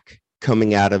back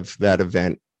coming out of that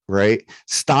event, right?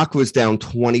 Stock was down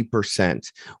 20%.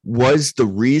 Was the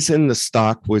reason the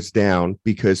stock was down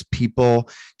because people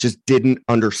just didn't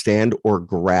understand or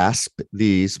grasp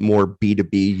these more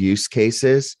B2B use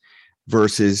cases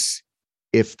versus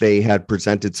if they had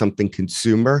presented something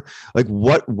consumer? Like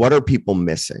what are people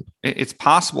missing? It's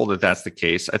possible that that's the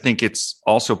case. I think it's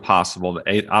also possible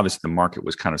that obviously the market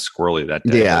was kind of squirrely that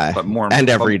day. Yeah, but more and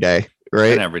every day,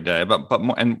 right? And every day, but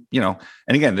more, and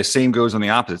again, the same goes on the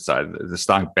opposite side. The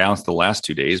stock bounced the last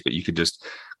 2 days, but you could just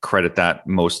credit that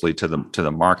mostly to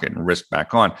the market and risk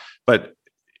back on. But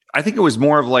I think it was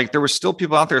more of like there were still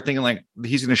people out there thinking like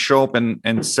he's going to show up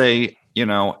and say,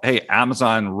 hey,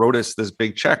 Amazon wrote us this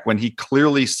big check when he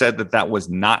clearly said that was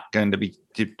not going to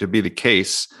be the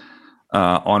case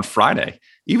on Friday.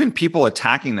 Even people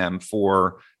attacking them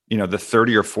for the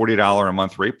 $30 or $40 a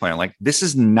month rate plan, like this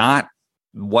is not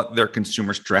what their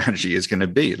consumer strategy is going to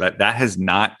be. That has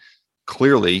not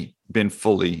clearly been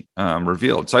fully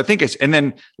revealed. So I think and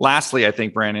then lastly, I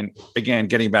think, Brandon, again,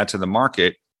 getting back to the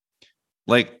market,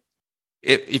 like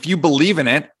if you believe in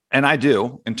it, and I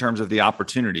do, in terms of the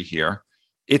opportunity here,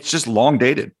 it's just long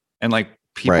dated. And like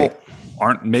people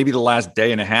aren't maybe the last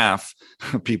day and a half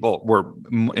people were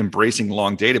embracing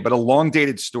long dated, but a long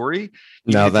dated story.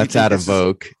 No, that's out of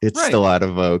vogue. It's still out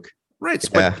of vogue. Right.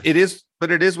 Yeah. But it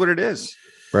is what it is.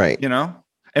 Right. You know?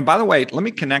 And by the way, let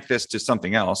me connect this to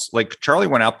something else. Like Charlie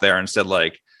went out there and said,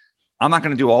 like, I'm not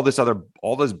going to do all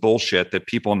this bullshit that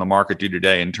people in the market do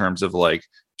today in terms of like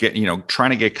trying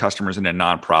to get customers in a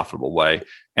non-profitable way.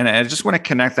 And I just want to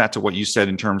connect that to what you said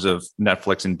in terms of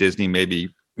Netflix and Disney,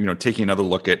 maybe, taking another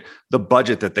look at the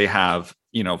budget that they have,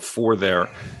 for their,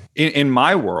 in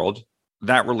my world,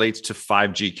 that relates to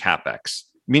 5G CapEx,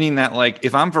 meaning that like,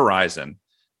 if I'm Verizon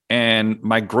and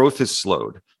my growth has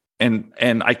slowed and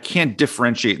I can't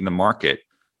differentiate in the market,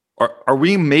 are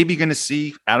we maybe going to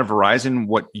see out of Verizon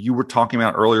what you were talking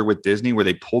about earlier with Disney, where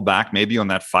they pull back maybe on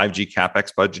that 5G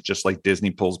CapEx budget, just like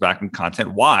Disney pulls back in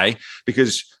content? Why?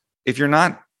 Because if you're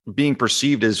not being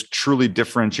perceived as truly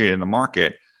differentiated in the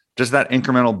market, does that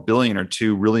incremental $1 billion or $2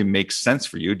 billion really make sense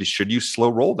for you? Should you slow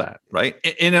roll that, right?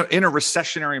 In a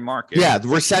recessionary market? Yeah, the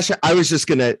recession. I was just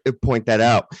going to point that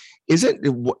out. Isn't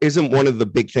one of the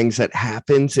big things that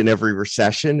happens in every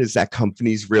recession is that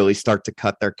companies really start to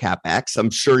cut their CapEx? I'm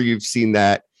sure you've seen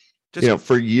that,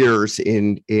 for years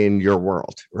in your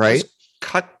world, right?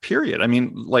 Cut period. I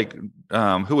mean, like,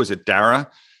 who was it?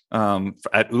 Dara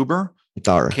at Uber.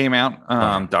 Dara came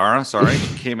out. Dara, sorry,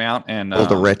 came out and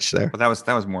the rich there. But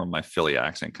that was more of my Philly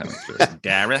accent coming through.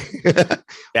 Dara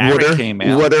came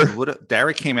out.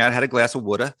 Dara came out, had a glass of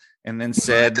water, and then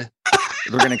said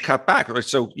we're going to cut back.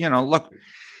 So look,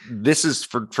 this is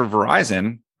for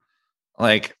Verizon.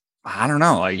 Like, I don't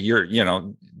know, like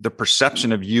the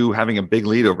perception of you having a big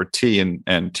lead over T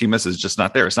and T-Miss is just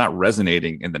not there. It's not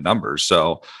resonating in the numbers.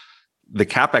 So the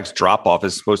CapEx drop off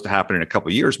is supposed to happen in a couple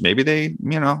of years. Maybe they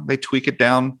tweak it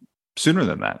down sooner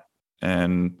than that.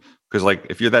 And because like,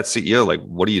 if you're that CEO, like,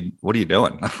 what are you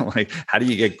doing? Like, how do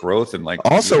you get growth? And like,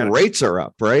 also rates are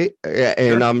up, right?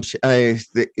 And sure.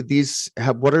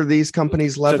 What are these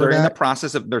companies levered so they're in at? the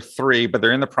process of, they're 3, but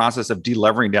they're in the process of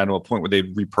delevering down to a point where they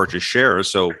repurchase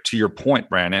shares. So to your point,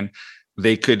 Brandon,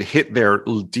 they could hit their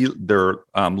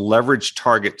leverage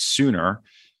target sooner.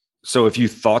 So if you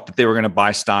thought that they were going to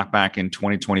buy stock back in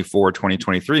 2024,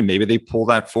 2023, maybe they pull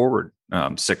that forward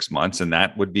 6 months, and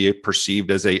that would be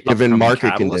perceived as a given market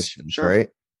catalyst. conditions, Sure. right?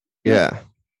 Yeah.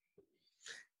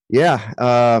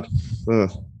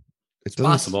 It's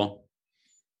possible.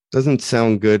 Doesn't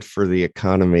sound good for the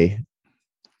economy.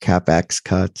 CapEx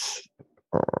cuts.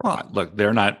 Well, look,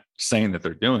 they're not saying that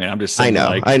they're doing it. I'm just saying.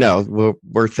 I know.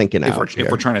 We're thinking if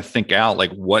we're trying to think out,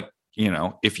 like, what,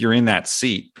 if you're in that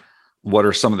seat, what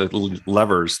are some of the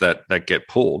levers that get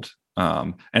pulled?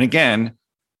 And again,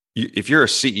 if you're a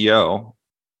CEO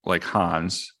like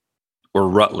Hans or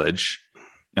Rutledge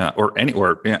or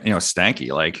Stanky,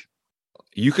 like,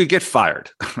 you could get fired.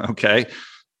 Okay.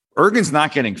 Ergen's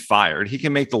not getting fired. He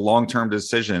can make the long-term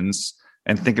decisions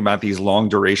and think about these long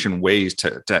duration ways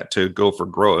to go for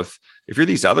growth. If you're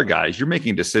these other guys, you're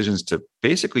making decisions to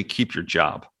basically keep your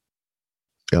job.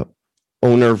 Yep.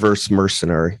 Owner versus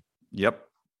mercenary. Yep.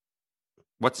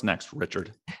 What's next,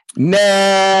 Richard?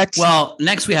 Next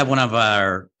we have one of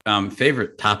our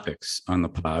favorite topics on the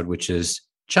pod, which is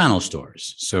channel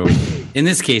stores. So in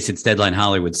this case, it's Deadline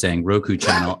Hollywood saying Roku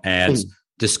channel adds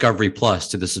Discovery Plus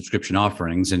to the subscription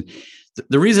offerings. And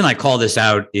the reason I call this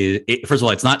out is, first of all,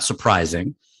 it's not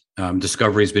surprising.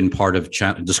 Discovery has been part of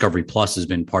Discovery Plus has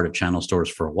been part of channel stores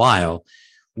for a while.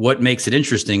 What makes it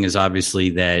interesting is obviously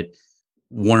that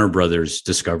Warner Brothers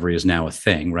Discovery is now a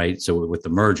thing, right? So with the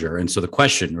merger. And so the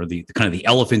question, or the kind of the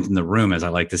elephant in the room, as I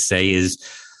like to say, is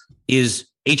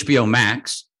HBO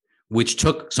Max, which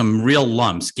took some real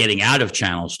lumps getting out of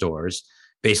channel stores,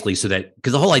 basically, so that,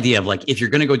 because the whole idea of like, if you're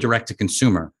going to go direct to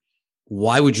consumer,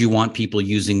 why would you want people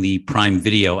using the Prime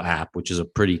Video app, which is a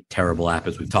pretty terrible app,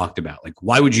 as we've talked about? Like,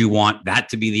 why would you want that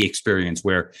to be the experience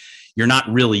where you're not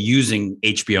really using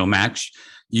HBO Max?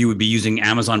 You would be using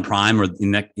Amazon Prime, or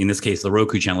in this case, the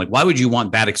Roku channel. Like, why would you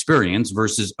want that experience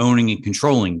versus owning and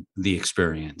controlling the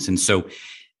experience? And so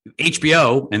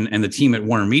HBO and the team at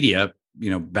Warner Media,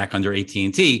 back under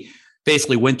AT&T,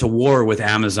 basically went to war with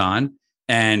Amazon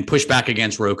and pushed back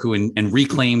against Roku and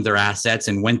reclaimed their assets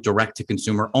and went direct to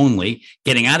consumer only,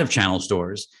 getting out of channel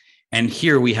stores. And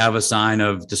here we have a sign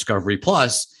of Discovery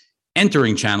Plus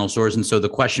entering channel stores. And so the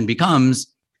question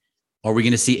becomes, are we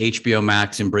going to see HBO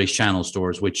Max embrace channel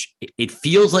stores, which it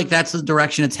feels like that's the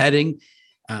direction it's heading.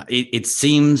 It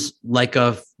seems like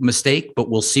a mistake, but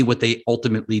we'll see what they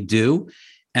ultimately do.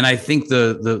 And I think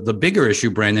the bigger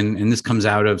issue, Brandon, and this comes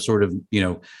out of sort of,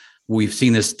 we've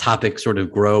seen this topic sort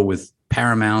of grow with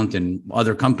Paramount and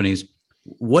other companies.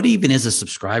 what even is a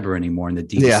subscriber anymore in the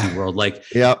D2C world? Like,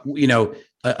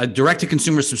 a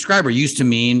direct-to-consumer subscriber used to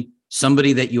mean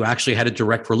somebody that you actually had a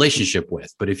direct relationship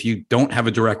with. But if you don't have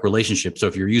a direct relationship, so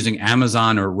if you're using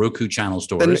Amazon or Roku channel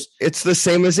stores, then it's the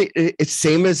same as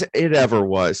it ever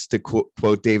was, to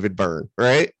quote David Byrne,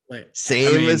 right?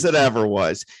 Same as it ever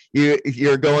was.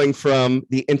 You're going from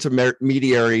the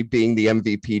intermediary being the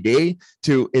MVPD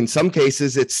to, in some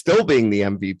cases, it's still being the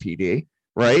MVPD,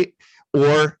 right?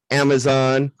 Or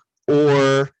Amazon,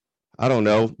 or I don't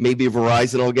know, maybe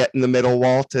Verizon will get in the middle,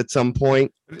 Walt, at some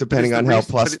point, depending on how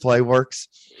Plus Play works.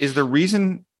 Is the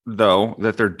reason, though,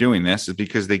 that they're doing this is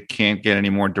because they can't get any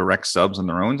more direct subs on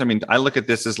their own? I mean, I look at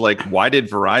this as like, why did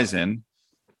Verizon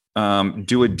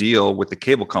do a deal with the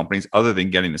cable companies other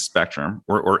than getting the spectrum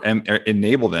or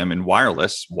enable them in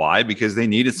wireless? Why? Because they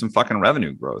needed some fucking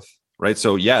revenue growth, right?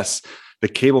 So yes, the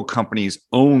cable companies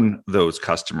own those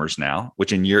customers now,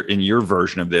 which in your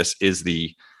version of this is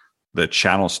the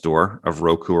channel store of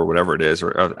Roku or whatever it is, or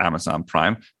of Amazon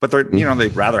Prime, but they're,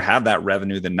 they'd rather have that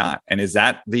revenue than not. And is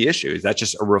that the issue? Is that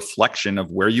just a reflection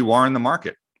of where you are in the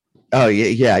market? Oh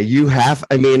yeah.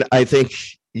 I think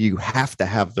you have to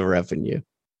have the revenue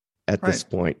at this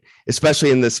point,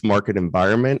 especially in this market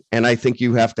environment. And I think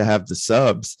you have to have the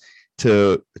subs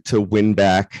to win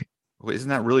back. Well, isn't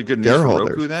that really good news for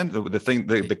Roku then?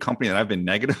 The company that I've been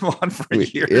negative on for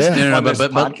years.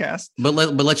 But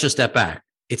let's just step back.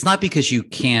 It's not because you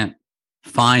can't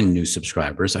find new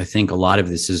subscribers. I think a lot of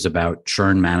this is about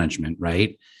churn management,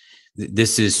 right?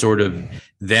 This is sort of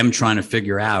them trying to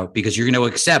figure out, because you're going to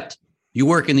accept, you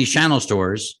work in these channel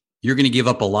stores, you're going to give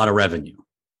up a lot of revenue,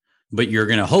 but you're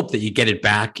going to hope that you get it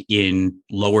back in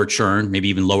lower churn, maybe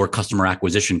even lower customer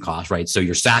acquisition costs, right? So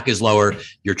your SAC is lower,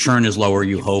 your churn is lower.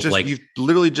 You've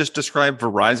literally just described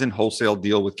Verizon wholesale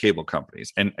deal with cable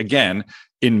companies. And again,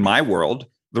 in my world,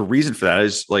 the reason for that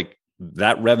is like,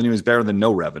 that revenue is better than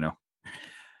no revenue.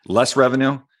 Less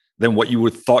revenue than what you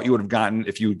would thought you would have gotten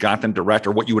if you got them direct,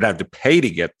 or what you would have to pay to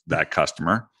get that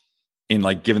customer in,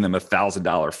 like giving them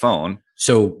 $1,000 phone.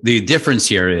 So the difference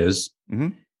here is,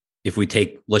 if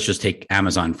let's just take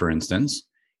Amazon, for instance.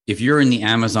 If you're in the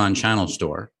Amazon channel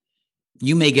store,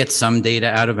 you may get some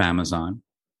data out of Amazon,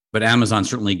 but Amazon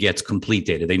certainly gets complete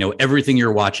data. They know everything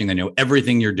you're watching. They know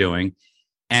everything you're doing,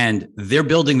 and they're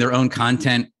building their own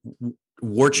content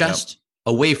war chest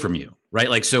away from you, right?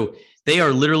 Like, so they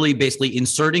are literally basically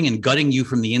inserting and gutting you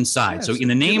from the inside. So in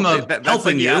the name of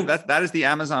helping you, that is the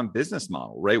Amazon business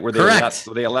model, right? Where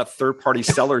they allow third-party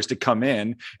sellers to come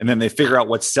in, and then they figure out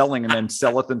what's selling and then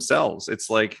sell it themselves. It's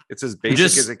like, it's as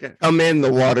basic as it gets. Come in,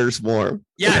 the water's warm.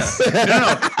 Yes.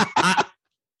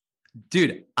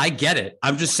 Dude, I get it.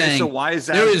 I'm just saying, so why is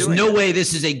that? There is no way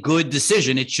this is a good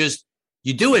decision. It's just,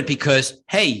 you do it because,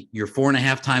 hey, you're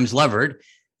 4.5 times levered.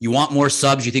 You want more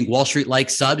subs. You think Wall Street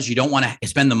likes subs. You don't want to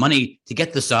spend the money to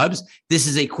get the subs. This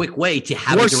is a quick way to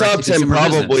have more subs and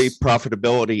probably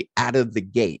profitability out of the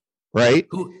gate, right?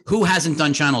 Who hasn't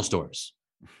done channel stores?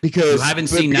 Because you haven't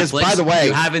seen Netflix. By the way,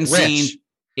 you haven't seen.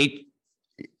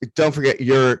 Don't forget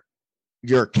your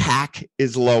CAC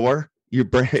is lower. You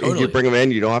bring them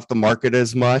in. You don't have to market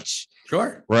as much.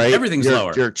 Sure, right? Everything's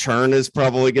lower. Your churn is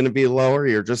probably going to be lower.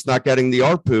 You're just not getting the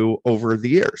ARPU over the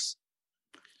years.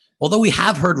 Although we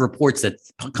have heard reports that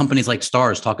companies like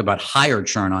Starz talk about higher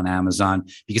churn on Amazon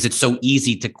because it's so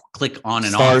easy to click on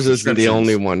and off. Starz isn't the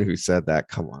only one who said that.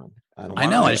 Come on. I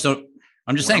know.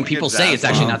 I'm just saying people say it's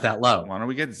actually not that low. Why don't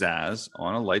we get Zaz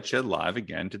on a Light Shed Live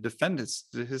again to defend his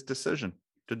decision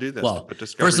to do this? Well,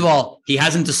 first of all, he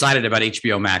hasn't decided about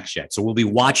HBO Max yet. So we'll be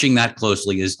watching that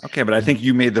closely. Okay, but I think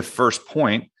you made the first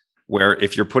point where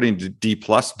if you're putting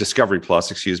Discovery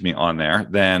Plus, on there,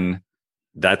 then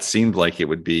that seemed like it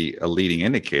would be a leading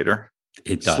indicator.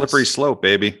 It does. Slippery slope,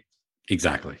 baby.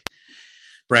 Exactly.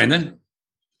 Brandon?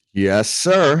 Yes,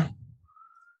 sir.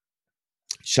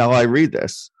 Shall I read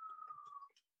this?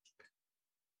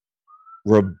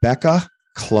 Rebecca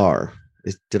Clark.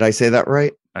 Did I say that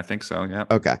right? I think so, yeah.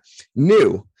 Okay.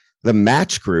 New, the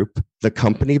Match Group, the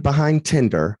company behind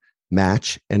Tinder,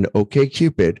 Match, and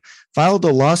OkCupid, filed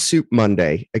a lawsuit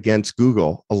Monday against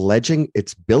Google, alleging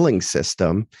its billing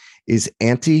system is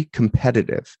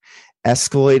anti-competitive,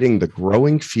 escalating the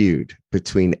growing feud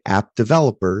between app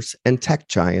developers and tech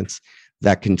giants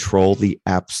that control the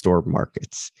app store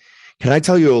markets. Can I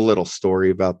tell you a little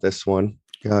story about this one,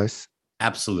 guys?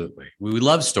 Absolutely. We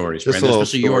love stories, Brandon,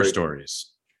 especially your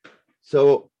stories.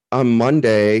 So on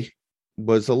Monday,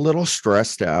 was a little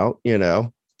stressed out,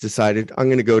 decided I'm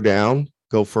going to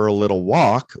go for a little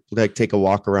walk, take a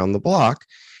walk around the block.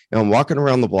 And I'm walking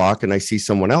around the block and I see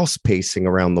someone else pacing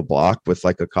around the block with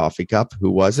like a coffee cup. Who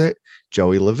was it?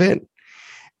 Joey Levin.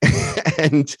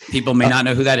 And people may not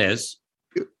know who that is.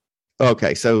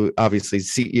 Okay, so obviously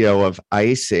CEO of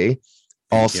IAC,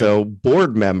 also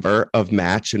board member of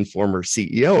Match and former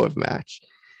CEO of Match,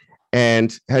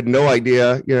 and had no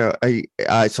idea.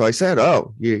 So I said,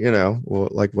 "Oh, well,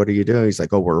 like, what are you doing?" He's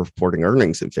like, "Oh, we're reporting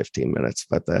earnings in 15 minutes,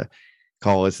 but the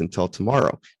call is until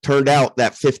tomorrow." Turned out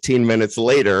that 15 minutes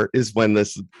later is when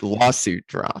this lawsuit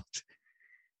dropped.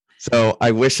 So I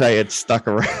wish I had stuck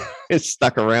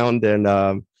around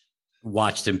and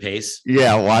watched him pace.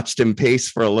 Yeah, watched him pace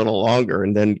for a little longer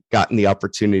and then gotten the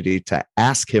opportunity to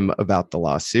ask him about the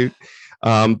lawsuit.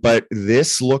 But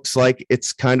this looks like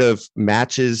it's kind of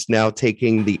Matches now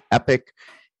taking the Epic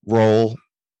role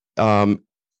in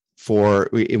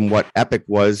what Epic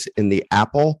was in the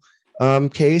Apple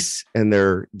case, and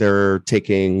they're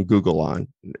taking Google on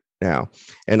now.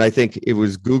 And I think it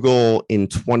was Google in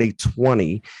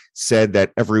 2020 said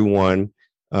that everyone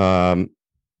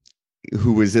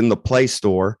who was in the Play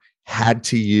Store had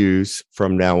to use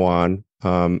from now on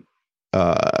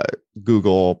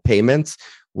Google Payments,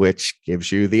 which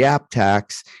gives you the app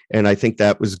tax. And I think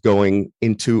that was going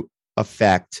into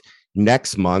effect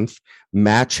next month.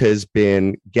 Match has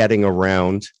been getting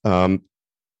around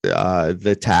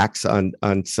the tax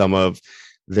on some of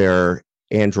their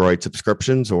Android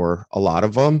subscriptions, or a lot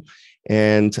of them.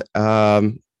 And,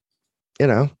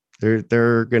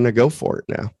 they're going to go for it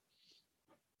now.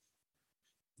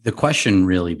 The question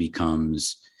really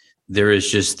becomes, there is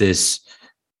just this,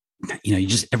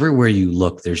 just everywhere you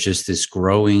look, there's just this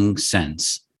growing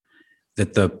sense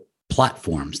that the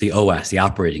platforms, the OS, the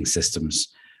operating systems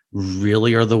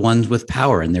really are the ones with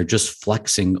power, and they're just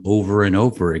flexing over and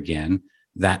over again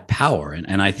that power.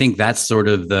 And I think that's sort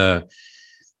of the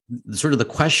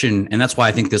question. And that's why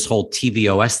I think this whole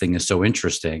tvOS thing is so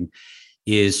interesting,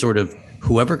 is sort of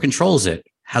whoever controls it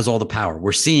has all the power.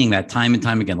 We're seeing that time and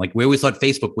time again. Like, we always thought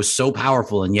Facebook was so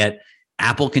powerful, and yet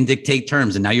Apple can dictate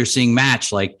terms. And now you're seeing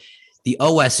Match. Like, the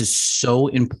OS is so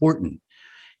important.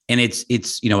 And it's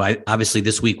obviously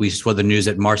this week we saw the news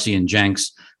that Marcian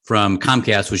Jenks from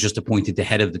Comcast was just appointed to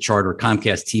head of the Charter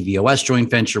Comcast tvOS joint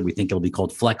venture. We think it'll be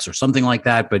called Flex or something like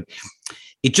that. But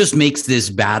it just makes this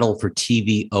battle for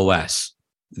tvOS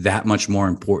that much more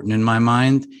important in my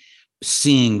mind,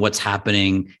 seeing what's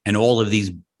happening and all of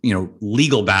these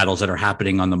legal battles that are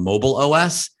happening on the mobile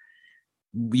OS.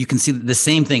 You can see the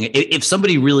same thing. If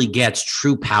somebody really gets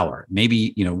true power,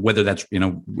 maybe, whether that's,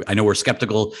 I know we're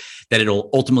skeptical that it'll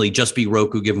ultimately just be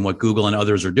Roku, given what Google and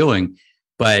others are doing,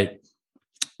 but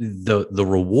the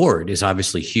reward is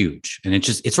obviously huge. And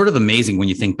it's sort of amazing when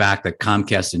you think back that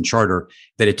Comcast and Charter,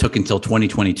 that it took until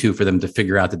 2022 for them to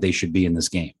figure out that they should be in this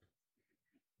game,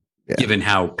 given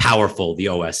how powerful the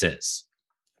OS is.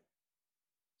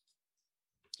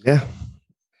 Yeah.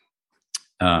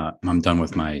 I'm done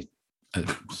with my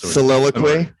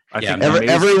soliloquy. I think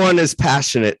everyone is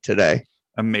passionate today.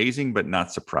 Amazing, but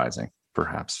not surprising,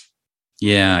 perhaps.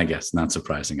 Yeah, I guess not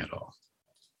surprising at all.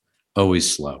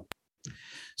 Always slow.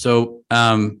 So,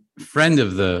 friend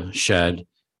of the shed,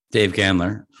 Dave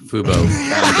Gandler, Fubo.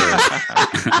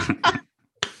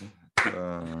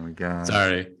 Oh my God.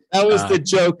 Sorry. That was the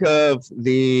joke of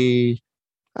the,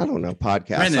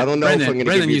 podcast. Brendan, I don't know if I'm going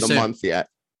to give you the month yet.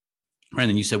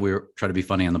 Brandon, you said we were trying to be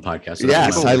funny on the podcast. So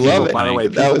yes, I love it. By the way,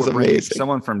 that was amazing.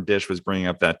 Someone from Dish was bringing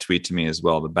up that tweet to me as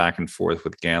well, the back and forth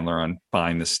with Gandler on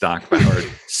buying the stock or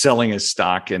selling his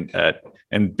stock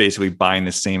and basically buying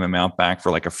the same amount back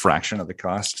for like a fraction of the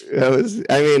cost. Look,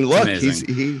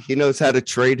 he knows how to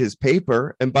trade his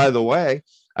paper. And by the way,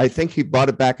 I think he bought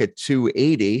it back at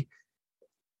 $2.80.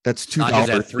 That's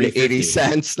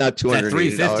 $2.80, not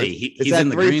 $280. He's in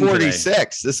the green today.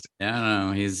 $3.46. I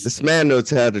don't know. This man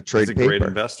knows how to trade paper. He's a great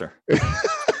investor.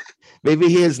 Maybe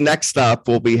his next stop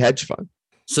will be hedge fund.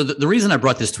 So the reason I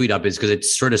brought this tweet up is because it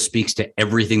sort of speaks to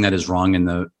everything that is wrong in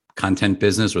the content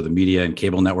business or the media and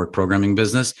cable network programming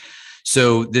business.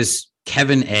 So this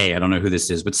Kevin A, I don't know who this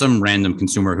is, but some random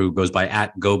consumer who goes by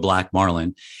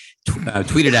 @GoBlackMarlin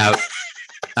tweeted out.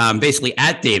 Basically,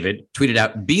 @David tweeted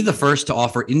out, be the first to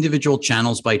offer individual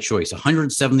channels by choice,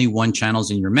 171 channels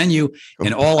in your menu.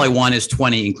 And all I want is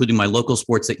 20, including my local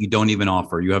sports that you don't even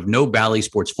offer. You have no Bally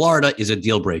Sports Florida is a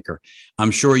deal breaker.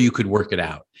 I'm sure you could work it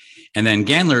out. And then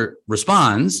Gandler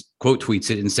responds, quote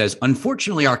tweets it and says,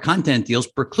 unfortunately, our content deals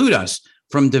preclude us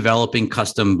from developing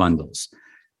custom bundles.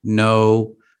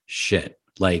 No shit.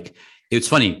 Like, it's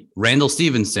funny. Randall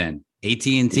Stevenson,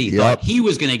 AT&T thought he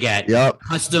was going to get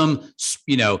custom,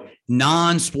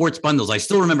 non-sports bundles. I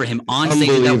still remember him on stage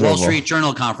at that Wall Street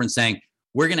Journal conference saying,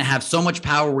 we're going to have so much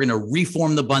power. We're going to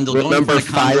reform the bundle. Remember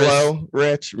Philo,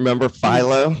 Rich? Remember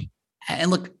Philo?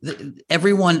 And look,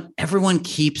 everyone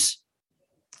keeps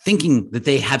thinking that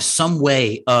they have some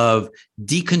way of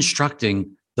deconstructing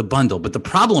the bundle. But the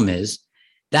problem is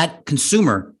that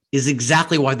consumer is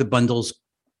exactly why the bundle's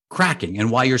cracking and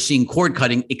why you're seeing cord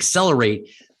cutting accelerate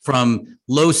from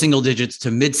low single digits to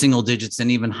mid single digits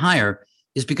and even higher,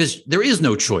 is because there is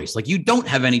no choice. Like, you don't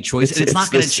have any choice, and it's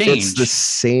not going to change. It's the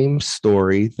same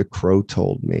story the Crow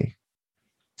told me.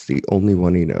 It's the only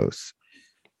one he knows.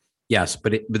 Yes,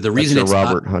 but the reason it's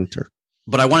Robert Hunter.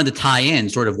 But I wanted to tie in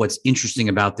sort of what's interesting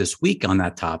about this week on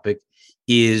that topic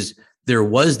is there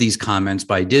was these comments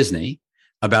by Disney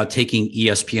about taking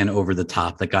ESPN over the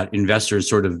top that got investors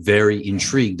sort of very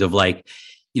intrigued of, like,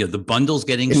 you know, the bundle's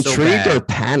getting intrigued so bad. Or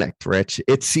panicked, Rich.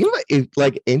 It seemed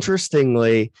like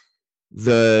interestingly,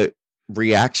 the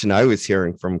reaction I was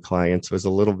hearing from clients was a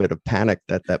little bit of panic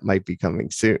that might be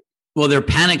coming soon. Well, they're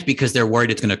panicked because they're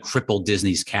worried it's going to cripple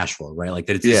Disney's cash flow, right? Like,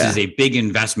 that this is a big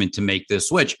investment to make this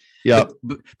switch. Yeah.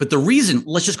 But the reason,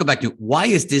 let's just go back to why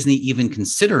is Disney even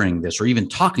considering this or even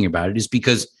talking about it, is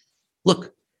because,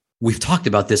 look, we've talked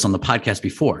about this on the podcast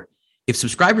before. If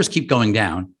subscribers keep going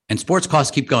down and sports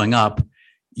costs keep going up,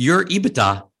 your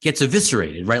EBITDA gets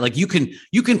eviscerated, right? Like, you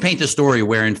can paint a story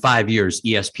where in 5 years,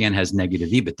 ESPN has negative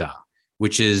EBITDA,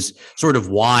 which is sort of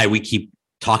why we keep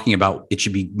talking about it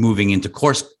should be moving into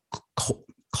cost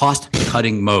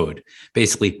cutting mode,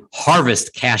 basically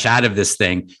harvest cash out of this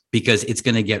thing, because it's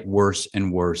going to get worse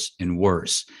and worse and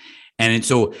worse. And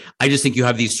so I just think you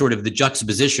have these sort of the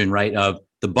juxtaposition, right, of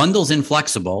the bundle's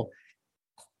inflexible,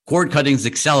 cord cutting's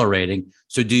accelerating.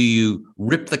 So do you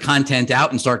rip the content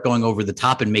out and start going over the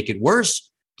top and make it worse?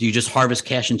 Do you just harvest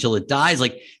cash until it dies?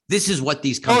 Like, this is what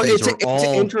these companies are all. It's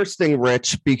interesting,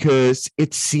 Rich, because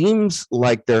it seems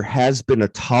like there has been a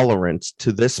tolerance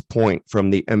to this point from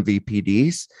the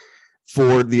MVPDs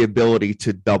for the ability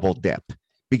to double dip,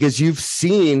 because you've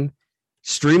seen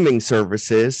streaming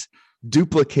services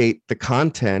duplicate the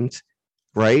content,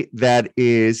 right, that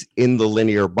is in the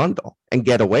linear bundle and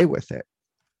get away with it.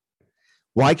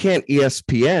 Why can't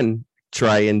ESPN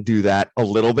try and do that a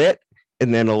little bit,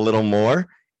 and then a little more,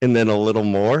 and then a little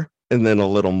more, and then a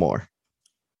little more?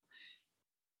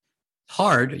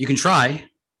 Hard. You can try.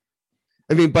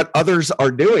 I mean, but others are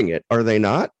doing it, are they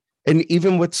not? And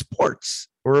even with sports,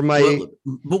 or am I?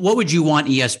 But what would you want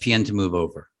ESPN to move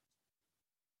over?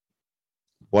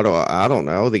 I don't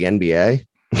know, the NBA.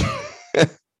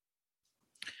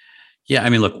 Yeah, I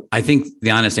mean, look, I think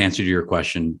the honest answer to your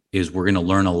question is we're going to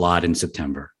learn a lot in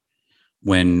September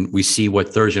when we see what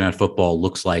Thursday Night Football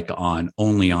looks like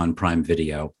only on Prime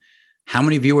Video. How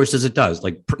many viewers does it does?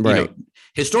 Like, right. You know,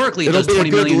 historically, it does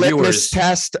 20 million viewers.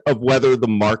 Test of whether the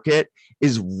market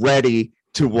is ready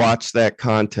to watch that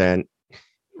content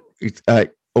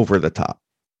over the top.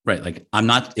 Right. Like,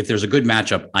 if there's a good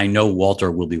matchup, I know Walter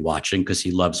will be watching because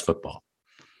he loves football.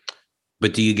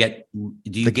 But do you get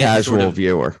the casual sort of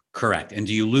viewer? Correct. And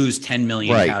do you lose 10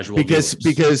 million casual viewers?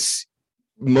 Because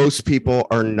most people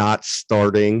are not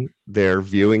starting their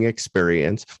viewing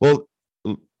experience, well,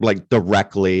 like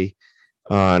directly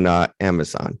on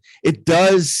Amazon. It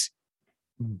does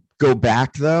go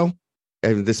back, though,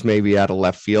 and this may be out of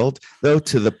left field, though,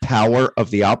 to the power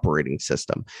of the operating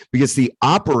system, because the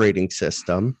operating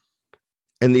system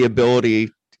and the ability,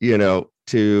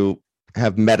 to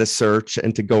have meta search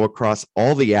and to go across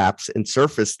all the apps and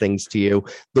surface things to you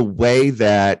the way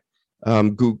that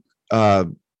Google,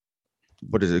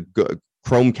 what is it?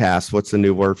 Chromecast. What's the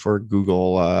new word for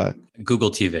Google? Google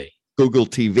TV. Google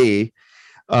TV,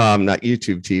 not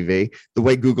YouTube TV. The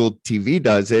way Google TV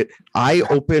does it, I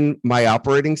open my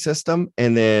operating system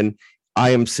and then I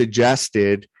am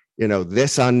suggested,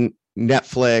 this on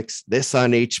Netflix, this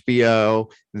on HBO,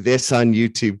 this on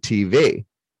YouTube TV.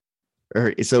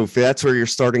 So if that's where you're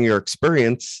starting your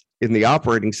experience in the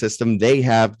operating system, they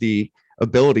have the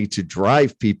ability to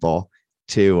drive people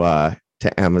to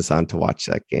Amazon to watch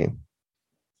that game.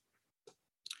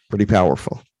 Pretty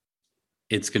powerful.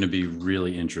 It's going to be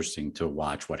really interesting to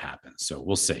watch what happens. So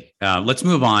we'll see. Let's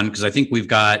move on, because I think we've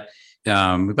got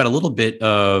a little bit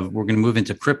of, we're going to move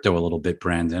into crypto a little bit,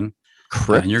 Brandon.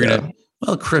 Crypto. And you're going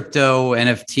to, crypto,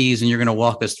 NFTs, and you're going to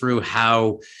walk us through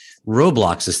how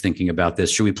Roblox is thinking about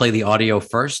this. Should we play the audio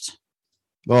first?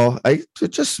 Well, I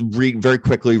just very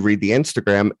quickly read the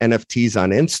Instagram NFTs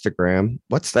on Instagram.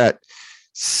 What's that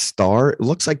star? It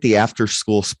looks like the after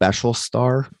school special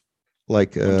star,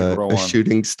 like a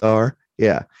shooting star.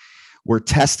 Yeah. We're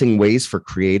testing ways for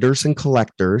creators and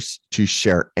collectors to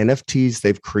share NFTs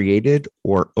they've created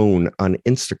or own on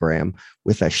Instagram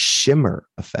with a shimmer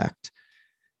effect.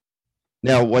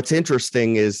 Now, what's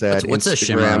interesting is that what's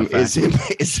Instagram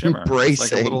is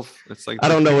embracing. It's like I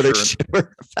don't know what a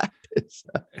shimmer effect is.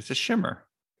 It's a shimmer.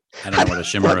 I don't know what a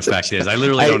shimmer effect is. I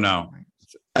literally don't know.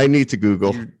 I need to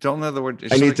Google. You don't know the word.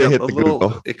 I need to hit the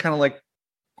Google. It kind of like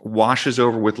washes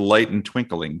over with light and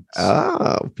twinkling.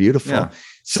 Oh, beautiful. Yeah.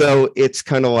 So it's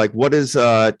kind of like, what does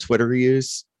Twitter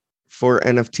use for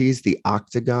NFTs? The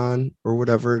octagon or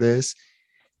whatever it is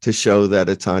to show that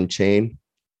it's on chain.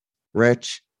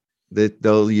 Rich, that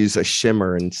they'll use a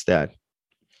shimmer instead.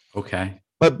 Okay.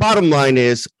 But bottom line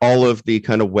is all of the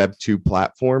kind of Web 2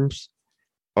 platforms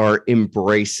are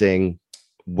embracing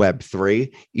Web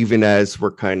 3, even as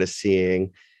we're kind of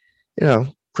seeing,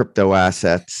 crypto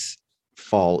assets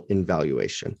fall in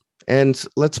valuation. And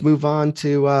let's move on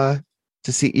to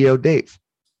CEO Dave.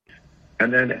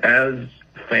 And then as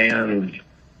fans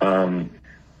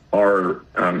are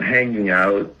hanging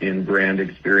out in brand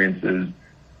experiences,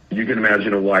 you can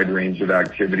imagine a wide range of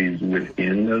activities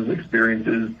within those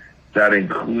experiences. That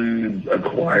includes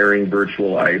acquiring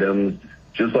virtual items.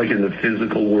 Just like in the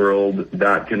physical world,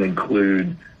 that can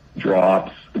include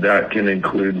drops, that can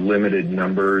include limited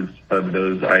numbers of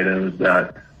those items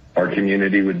that our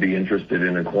community would be interested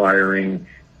in acquiring.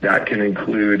 That can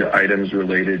include items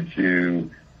related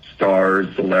to stars,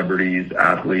 celebrities,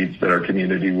 athletes that our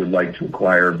community would like to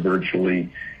acquire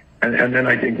virtually. And then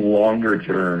I think longer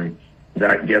term,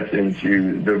 that gets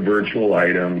into the virtual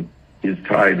item is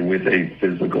tied with a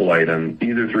physical item,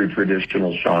 either through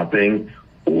traditional shopping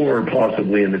or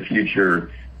possibly in the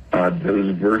future,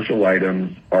 those virtual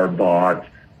items are bought.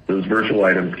 Those virtual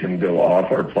items can go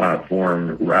off our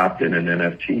platform wrapped in an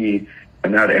NFT,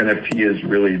 and that NFT is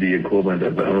really the equivalent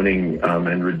of owning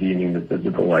and redeeming the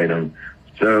physical item.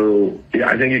 So yeah,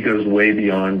 I think it goes way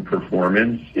beyond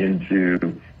performance into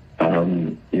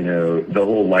the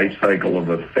whole life cycle of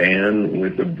a fan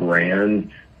with a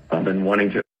brand and wanting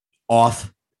to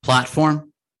off platform.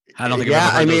 I don't think.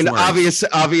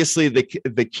 Obviously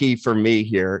the key for me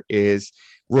here is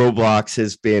Roblox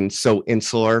has been so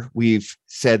insular. We've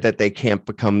said that they can't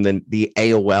become the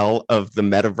AOL of the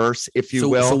metaverse, if you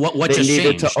will. So what just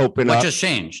changed? What just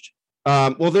changed?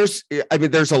 Well, there's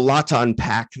a lot to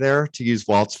unpack there, to use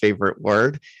Walt's favorite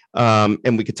word.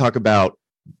 And we could talk about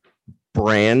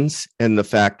brands and the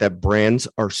fact that brands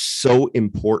are so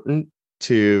important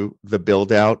to the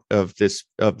build out of this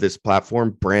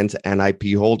platform, brands and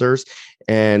IP holders.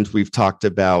 And we've talked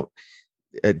about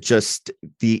just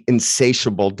the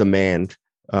insatiable demand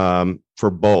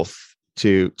for both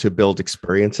to build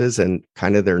experiences, and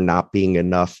kind of there not being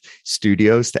enough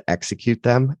studios to execute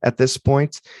them at this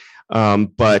point.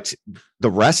 But the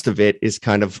rest of it is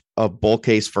kind of a bull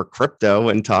case for crypto,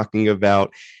 and talking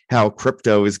about how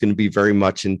crypto is going to be very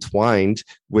much entwined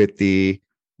with the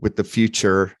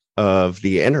future of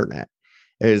the internet.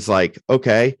 It is like,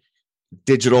 okay,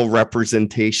 digital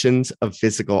representations of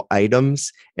physical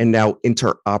items, and now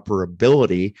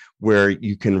interoperability where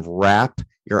you can wrap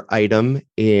your item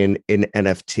in an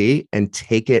NFT and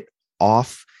take it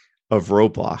off of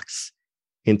Roblox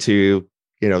into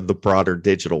the broader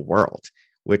digital world,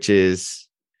 which is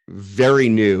very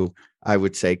new, I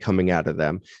would say, coming out of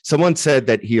them. Someone said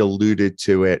that he alluded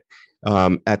to it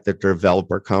at the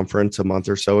developer conference a month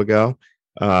or so ago.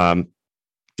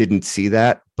 Didn't see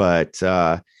that, but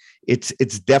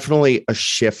it's definitely a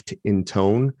shift in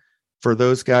tone for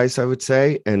those guys, I would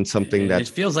say, and something that it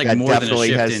feels like more than a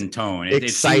shift in tone.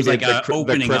 It seems like the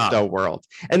crypto world,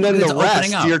 and then the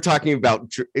rest you're talking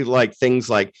about, like things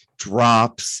like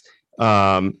drops,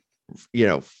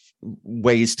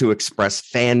 ways to express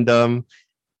fandom.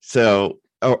 So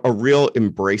a real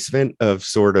embracement of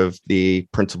sort of the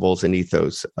principles and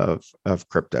ethos of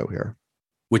crypto here.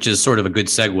 Which is sort of a good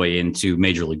segue into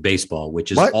Major League Baseball,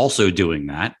 which is also doing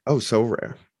that. Oh, so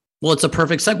rare. Well, it's a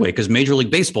perfect segue because Major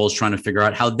League Baseball is trying to figure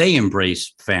out how they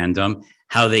embrace fandom,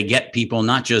 how they get people,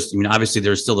 not just, obviously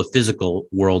there's still the physical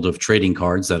world of trading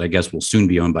cards that I guess will soon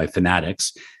be owned by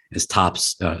Fanatics as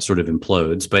Topps sort of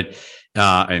implodes, but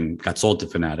and got sold to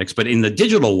Fanatics. But in the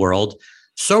digital world,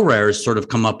 SoRare has sort of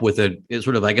come up with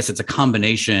I guess it's a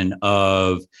combination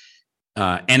of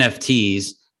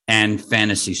NFTs and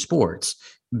fantasy sports,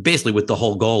 basically with the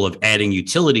whole goal of adding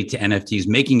utility to NFTs,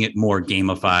 making it more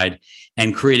gamified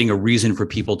and creating a reason for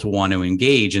people to want to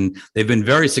engage. And they've been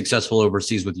very successful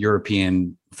overseas with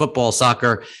European football,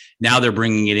 soccer. Now they're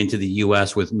bringing it into the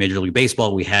US with Major League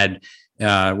Baseball. We had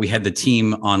the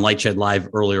team on Lightshed Live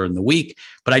earlier in the week,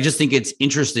 but I just think it's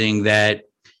interesting that,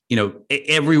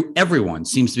 everyone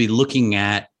seems to be looking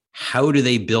at how do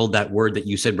they build that word that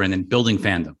you said, Brandon, building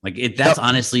fandom. That's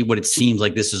honestly what it seems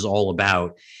like this is all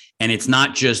about. And it's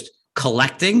not just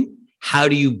collecting. How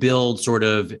do you build sort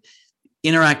of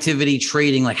interactivity,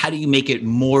 trading? How do you make it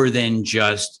more than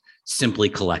just simply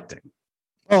collecting?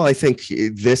 Well, I think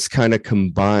this kind of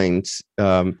combines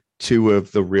two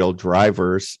of the real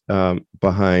drivers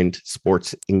behind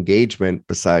sports engagement,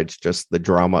 besides just the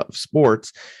drama of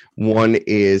sports. One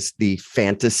is the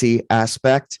fantasy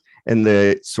aspect and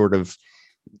the sort of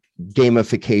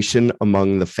gamification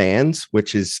among the fans,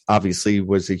 which is obviously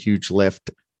was a huge lift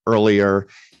earlier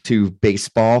to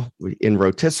baseball in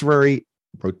rotisserie,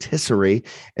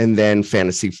 and then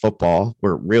fantasy football,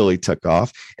 where it really took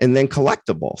off, and then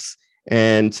collectibles.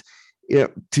 And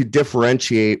to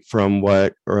differentiate from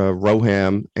what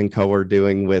Roham and co are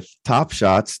doing with Top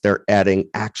Shots, they're adding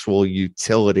actual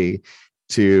utility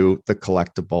to the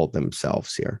collectible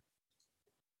themselves here.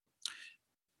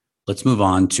 Let's move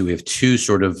on to, we have two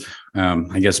sort of,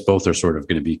 I guess both are sort of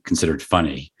going to be considered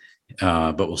funny,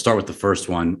 but we'll start with the first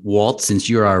one. Walt, since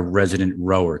you're our resident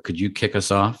rower, could you kick us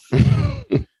off?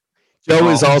 Joe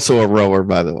is also a rower,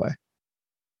 by the way.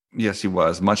 Yes, he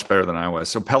was much better than I was.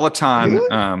 So Peloton,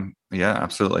 really? Yeah,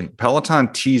 absolutely. Peloton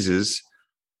teases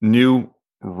new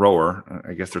rower.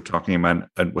 I guess they're talking about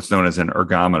what's known as an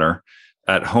ergometer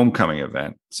at homecoming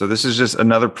event. So this is just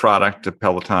another product that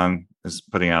Peloton is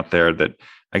putting out there that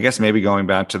I guess maybe going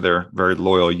back to their very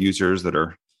loyal users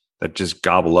that just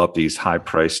gobble up these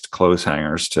high-priced clothes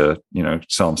hangers to,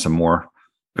 sell them some more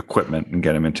equipment and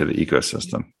get them into the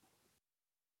ecosystem.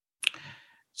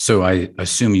 So I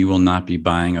assume you will not be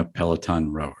buying a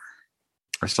Peloton rower.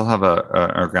 I still have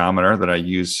a ergometer that I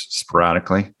use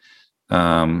sporadically.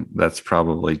 That's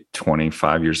probably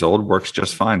 25 years old. Works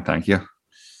just fine. Thank you.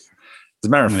 As a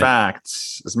matter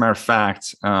of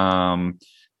fact,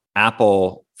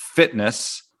 Apple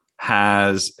Fitness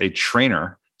has a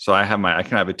trainer. So I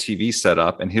can have a TV set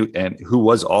up, and who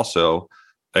was also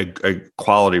a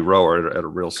quality rower at a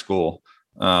real school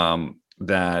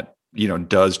that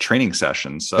does training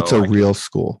sessions. So that's a real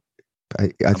school.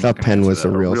 I thought Penn was a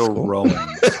real school. Rowing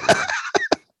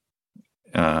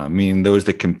meaning those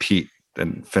that compete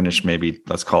and finish, maybe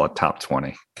let's call it top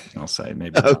 20. I'll say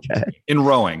maybe okay in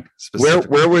rowing.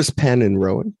 Where was Penn in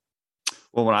rowing?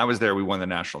 Well, when I was there, we won the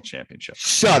national championship.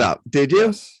 Shut up! Did you?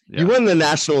 Yes. Yeah. You won the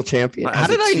national championship. How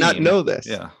did I not know this?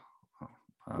 Yeah.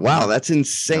 Wow, that's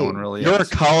insane. No one really You're a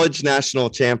college national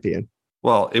champion.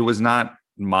 Well, it was not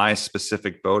my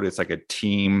specific boat. It's like a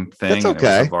team thing. That's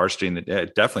okay. It was a varsity, and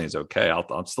it definitely is okay.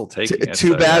 I'll still take it.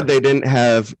 Too bad they didn't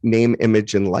have name,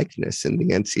 image, and likeness in the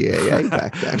NCAA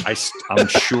back then.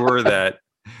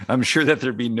 I'm sure that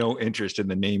there'd be no interest in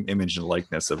the name, image, and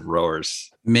likeness of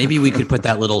rowers. Maybe we could put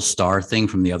that little star thing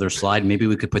from the other slide. Maybe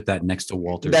we could put that next to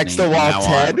Walter's next name to Walt's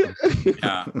head.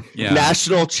 Yeah.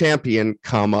 National champion,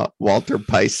 Walter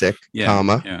Piecyk, Yeah.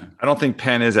 I don't think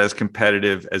Penn is as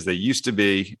competitive as they used to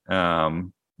be.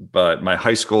 But my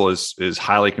high school is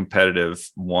highly competitive.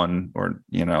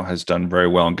 Has done very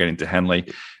well in getting to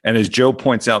Henley. And as Joe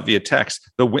points out via text,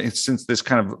 since this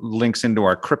kind of links into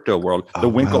our crypto world, the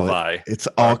Winklevi. It's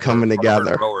all coming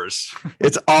together. Rowers.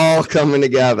 It's all coming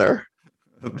together.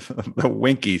 The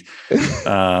Winkies.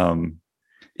 I don't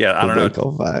know.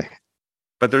 Winklevi.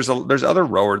 But there's other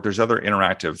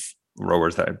interactive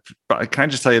rowers that I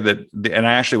can just tell you that. And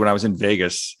I actually, when I was in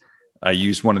Vegas, I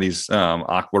used one of these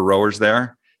aqua rowers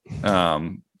there.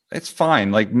 It's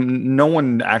fine. Like no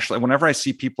one actually, whenever I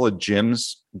see people at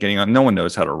gyms getting on, no one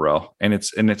knows how to row. And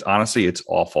it's honestly, it's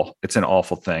awful. It's an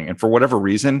awful thing. And for whatever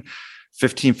reason,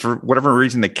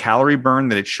 the calorie burn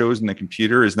that it shows in the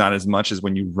computer is not as much as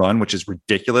when you run, which is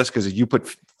ridiculous. Because if you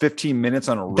put 15 minutes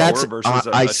on a rower versus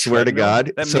I swear to God,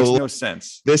 that makes no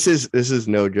sense. This is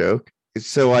no joke.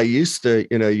 So I used to,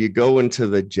 you go into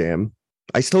the gym.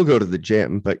 I still go to the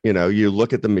gym, but you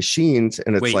look at the machines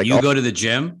and it's like, you go to the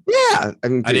gym? Yeah. I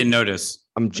mean, I didn't notice.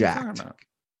 I'm jacked.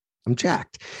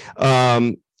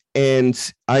 And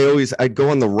I'd go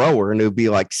on the rower and it would be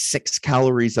like 6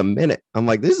 calories a minute. I'm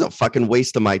like, this is a fucking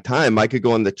waste of my time. I could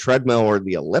go on the treadmill or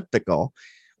the elliptical,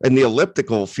 and the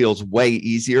elliptical feels way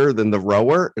easier than the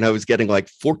rower. And I was getting like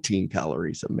 14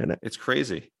 calories a minute. It's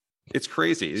crazy.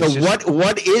 So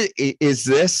what is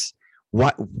this?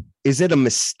 What is it, a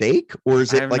mistake, or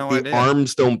is it like the idea.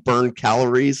 Arms don't burn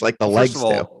calories like the legs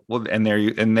do? Well, and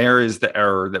there is the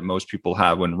error that most people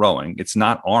have when rowing. It's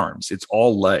not arms; it's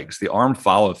all legs. The arm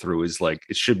follow through is like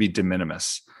it should be de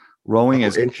minimis. Rowing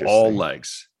is all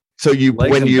legs. So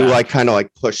when you like kind of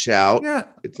like push out,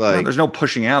 it's like there's no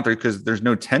pushing out there because there's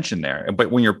no tension there.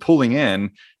 But when you're pulling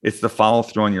in, it's the follow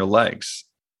through on your legs.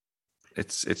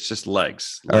 It's just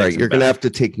legs. All right, you're gonna have to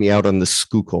take me out on the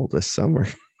Schuylkill this summer.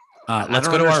 Let's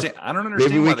go to I don't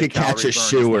understand. Maybe we could catch a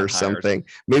shoe or something.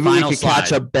 Maybe we could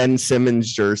catch a Ben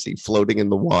Simmons jersey floating in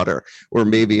the water, or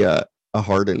maybe a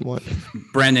Harden one.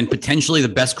 Brandon, potentially the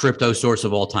best crypto source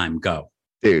of all time. Go,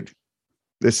 dude.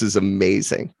 This is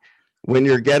amazing. When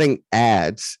you're getting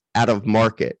ads out of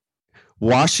market,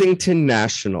 Washington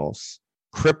Nationals,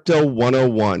 Crypto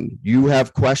 101, you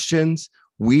have questions,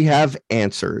 we have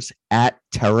answers at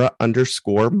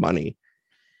Terra_money.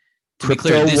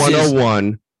 Crypto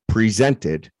 101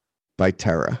 presented by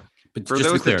Terra. But For just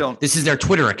to be those that clear, don't- this is their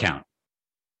Twitter account.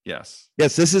 Yes.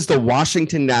 Yes, this is the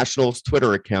Washington Nationals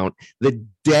Twitter account. The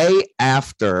day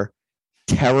after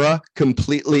Terra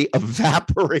completely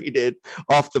evaporated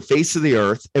off the face of the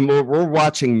earth, and we're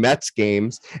watching Mets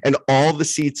games, and all the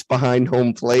seats behind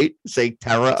home plate say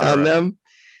Terra on them.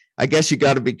 I guess you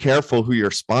got to be careful who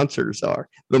your sponsors are.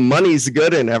 The money's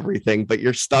good and everything, but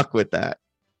you're stuck with that.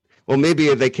 Well, maybe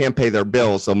if they can't pay their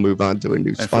bills, they'll move on to a new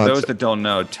And sponsor. for those that don't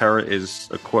know, Terra is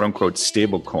a quote unquote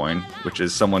stable coin, which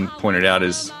is someone pointed out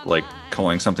is like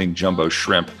calling something jumbo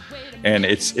shrimp. And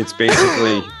it's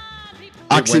basically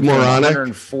Oxymoronic.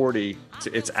 140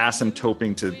 it's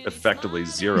asymptoting to effectively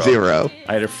zero.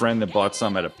 I had a friend that bought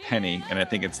some at a penny, and I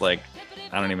think it's like,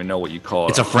 I don't even know what you call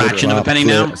it. It's a fraction of a penny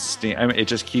now. I mean, it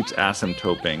just keeps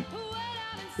asymptoting.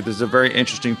 But there's a very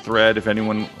interesting thread if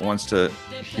anyone wants to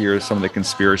hear some of the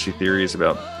conspiracy theories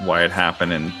about why it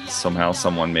happened, and somehow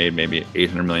someone made maybe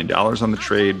 $800 million on the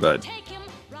trade. But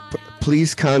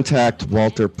please contact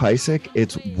Walter Piecyk.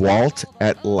 It's Walt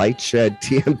at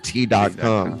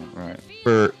lightshedtmt.com right.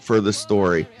 for the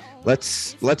story.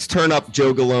 Let's turn up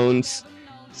Joe Galone's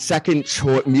second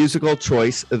musical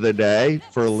choice of the day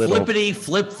for a little Flippity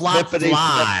flip flop flippity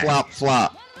fly. flip flop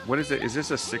flop. What is it? Is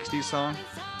this a 60s song?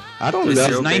 I don't This know.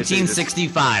 is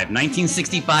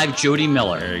 1965 Jody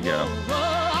Miller. There you go.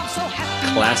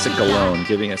 Classic Galone,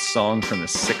 giving a song from the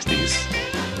 60s.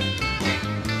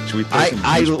 Should we throw some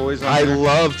Beach Boys on I there?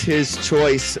 loved his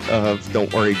choice of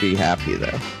 "Don't Worry, Be Happy"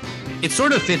 though. It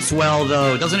sort of fits well,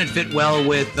 though. Doesn't it fit well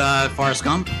with Forrest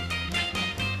Gump?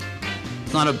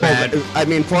 It's not a bad. I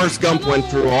mean, Forrest Gump went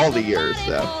through all the years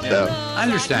though. So I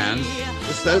understand.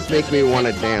 this does make me want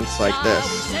to dance like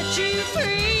this.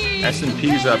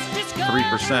 S&P's up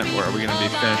 3%. Where are we going to be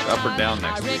finished up or down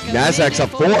next week? Nasdaq's up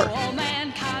 4.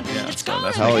 Yeah, so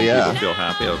that's Hell making yeah. people feel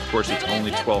happy. Of course, it's only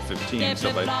 12:15,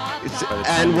 so by the time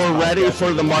And we're this ready podcast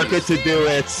for the market releases- to do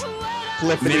its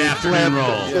flippity Mid-afternoon flip,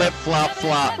 roll. flip flop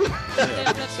flop. Yeah,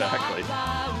 exactly.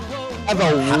 Have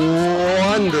a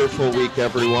wonderful week,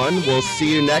 everyone. We'll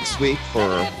see you next week for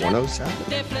 107.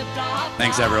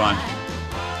 Thanks, everyone.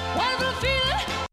 One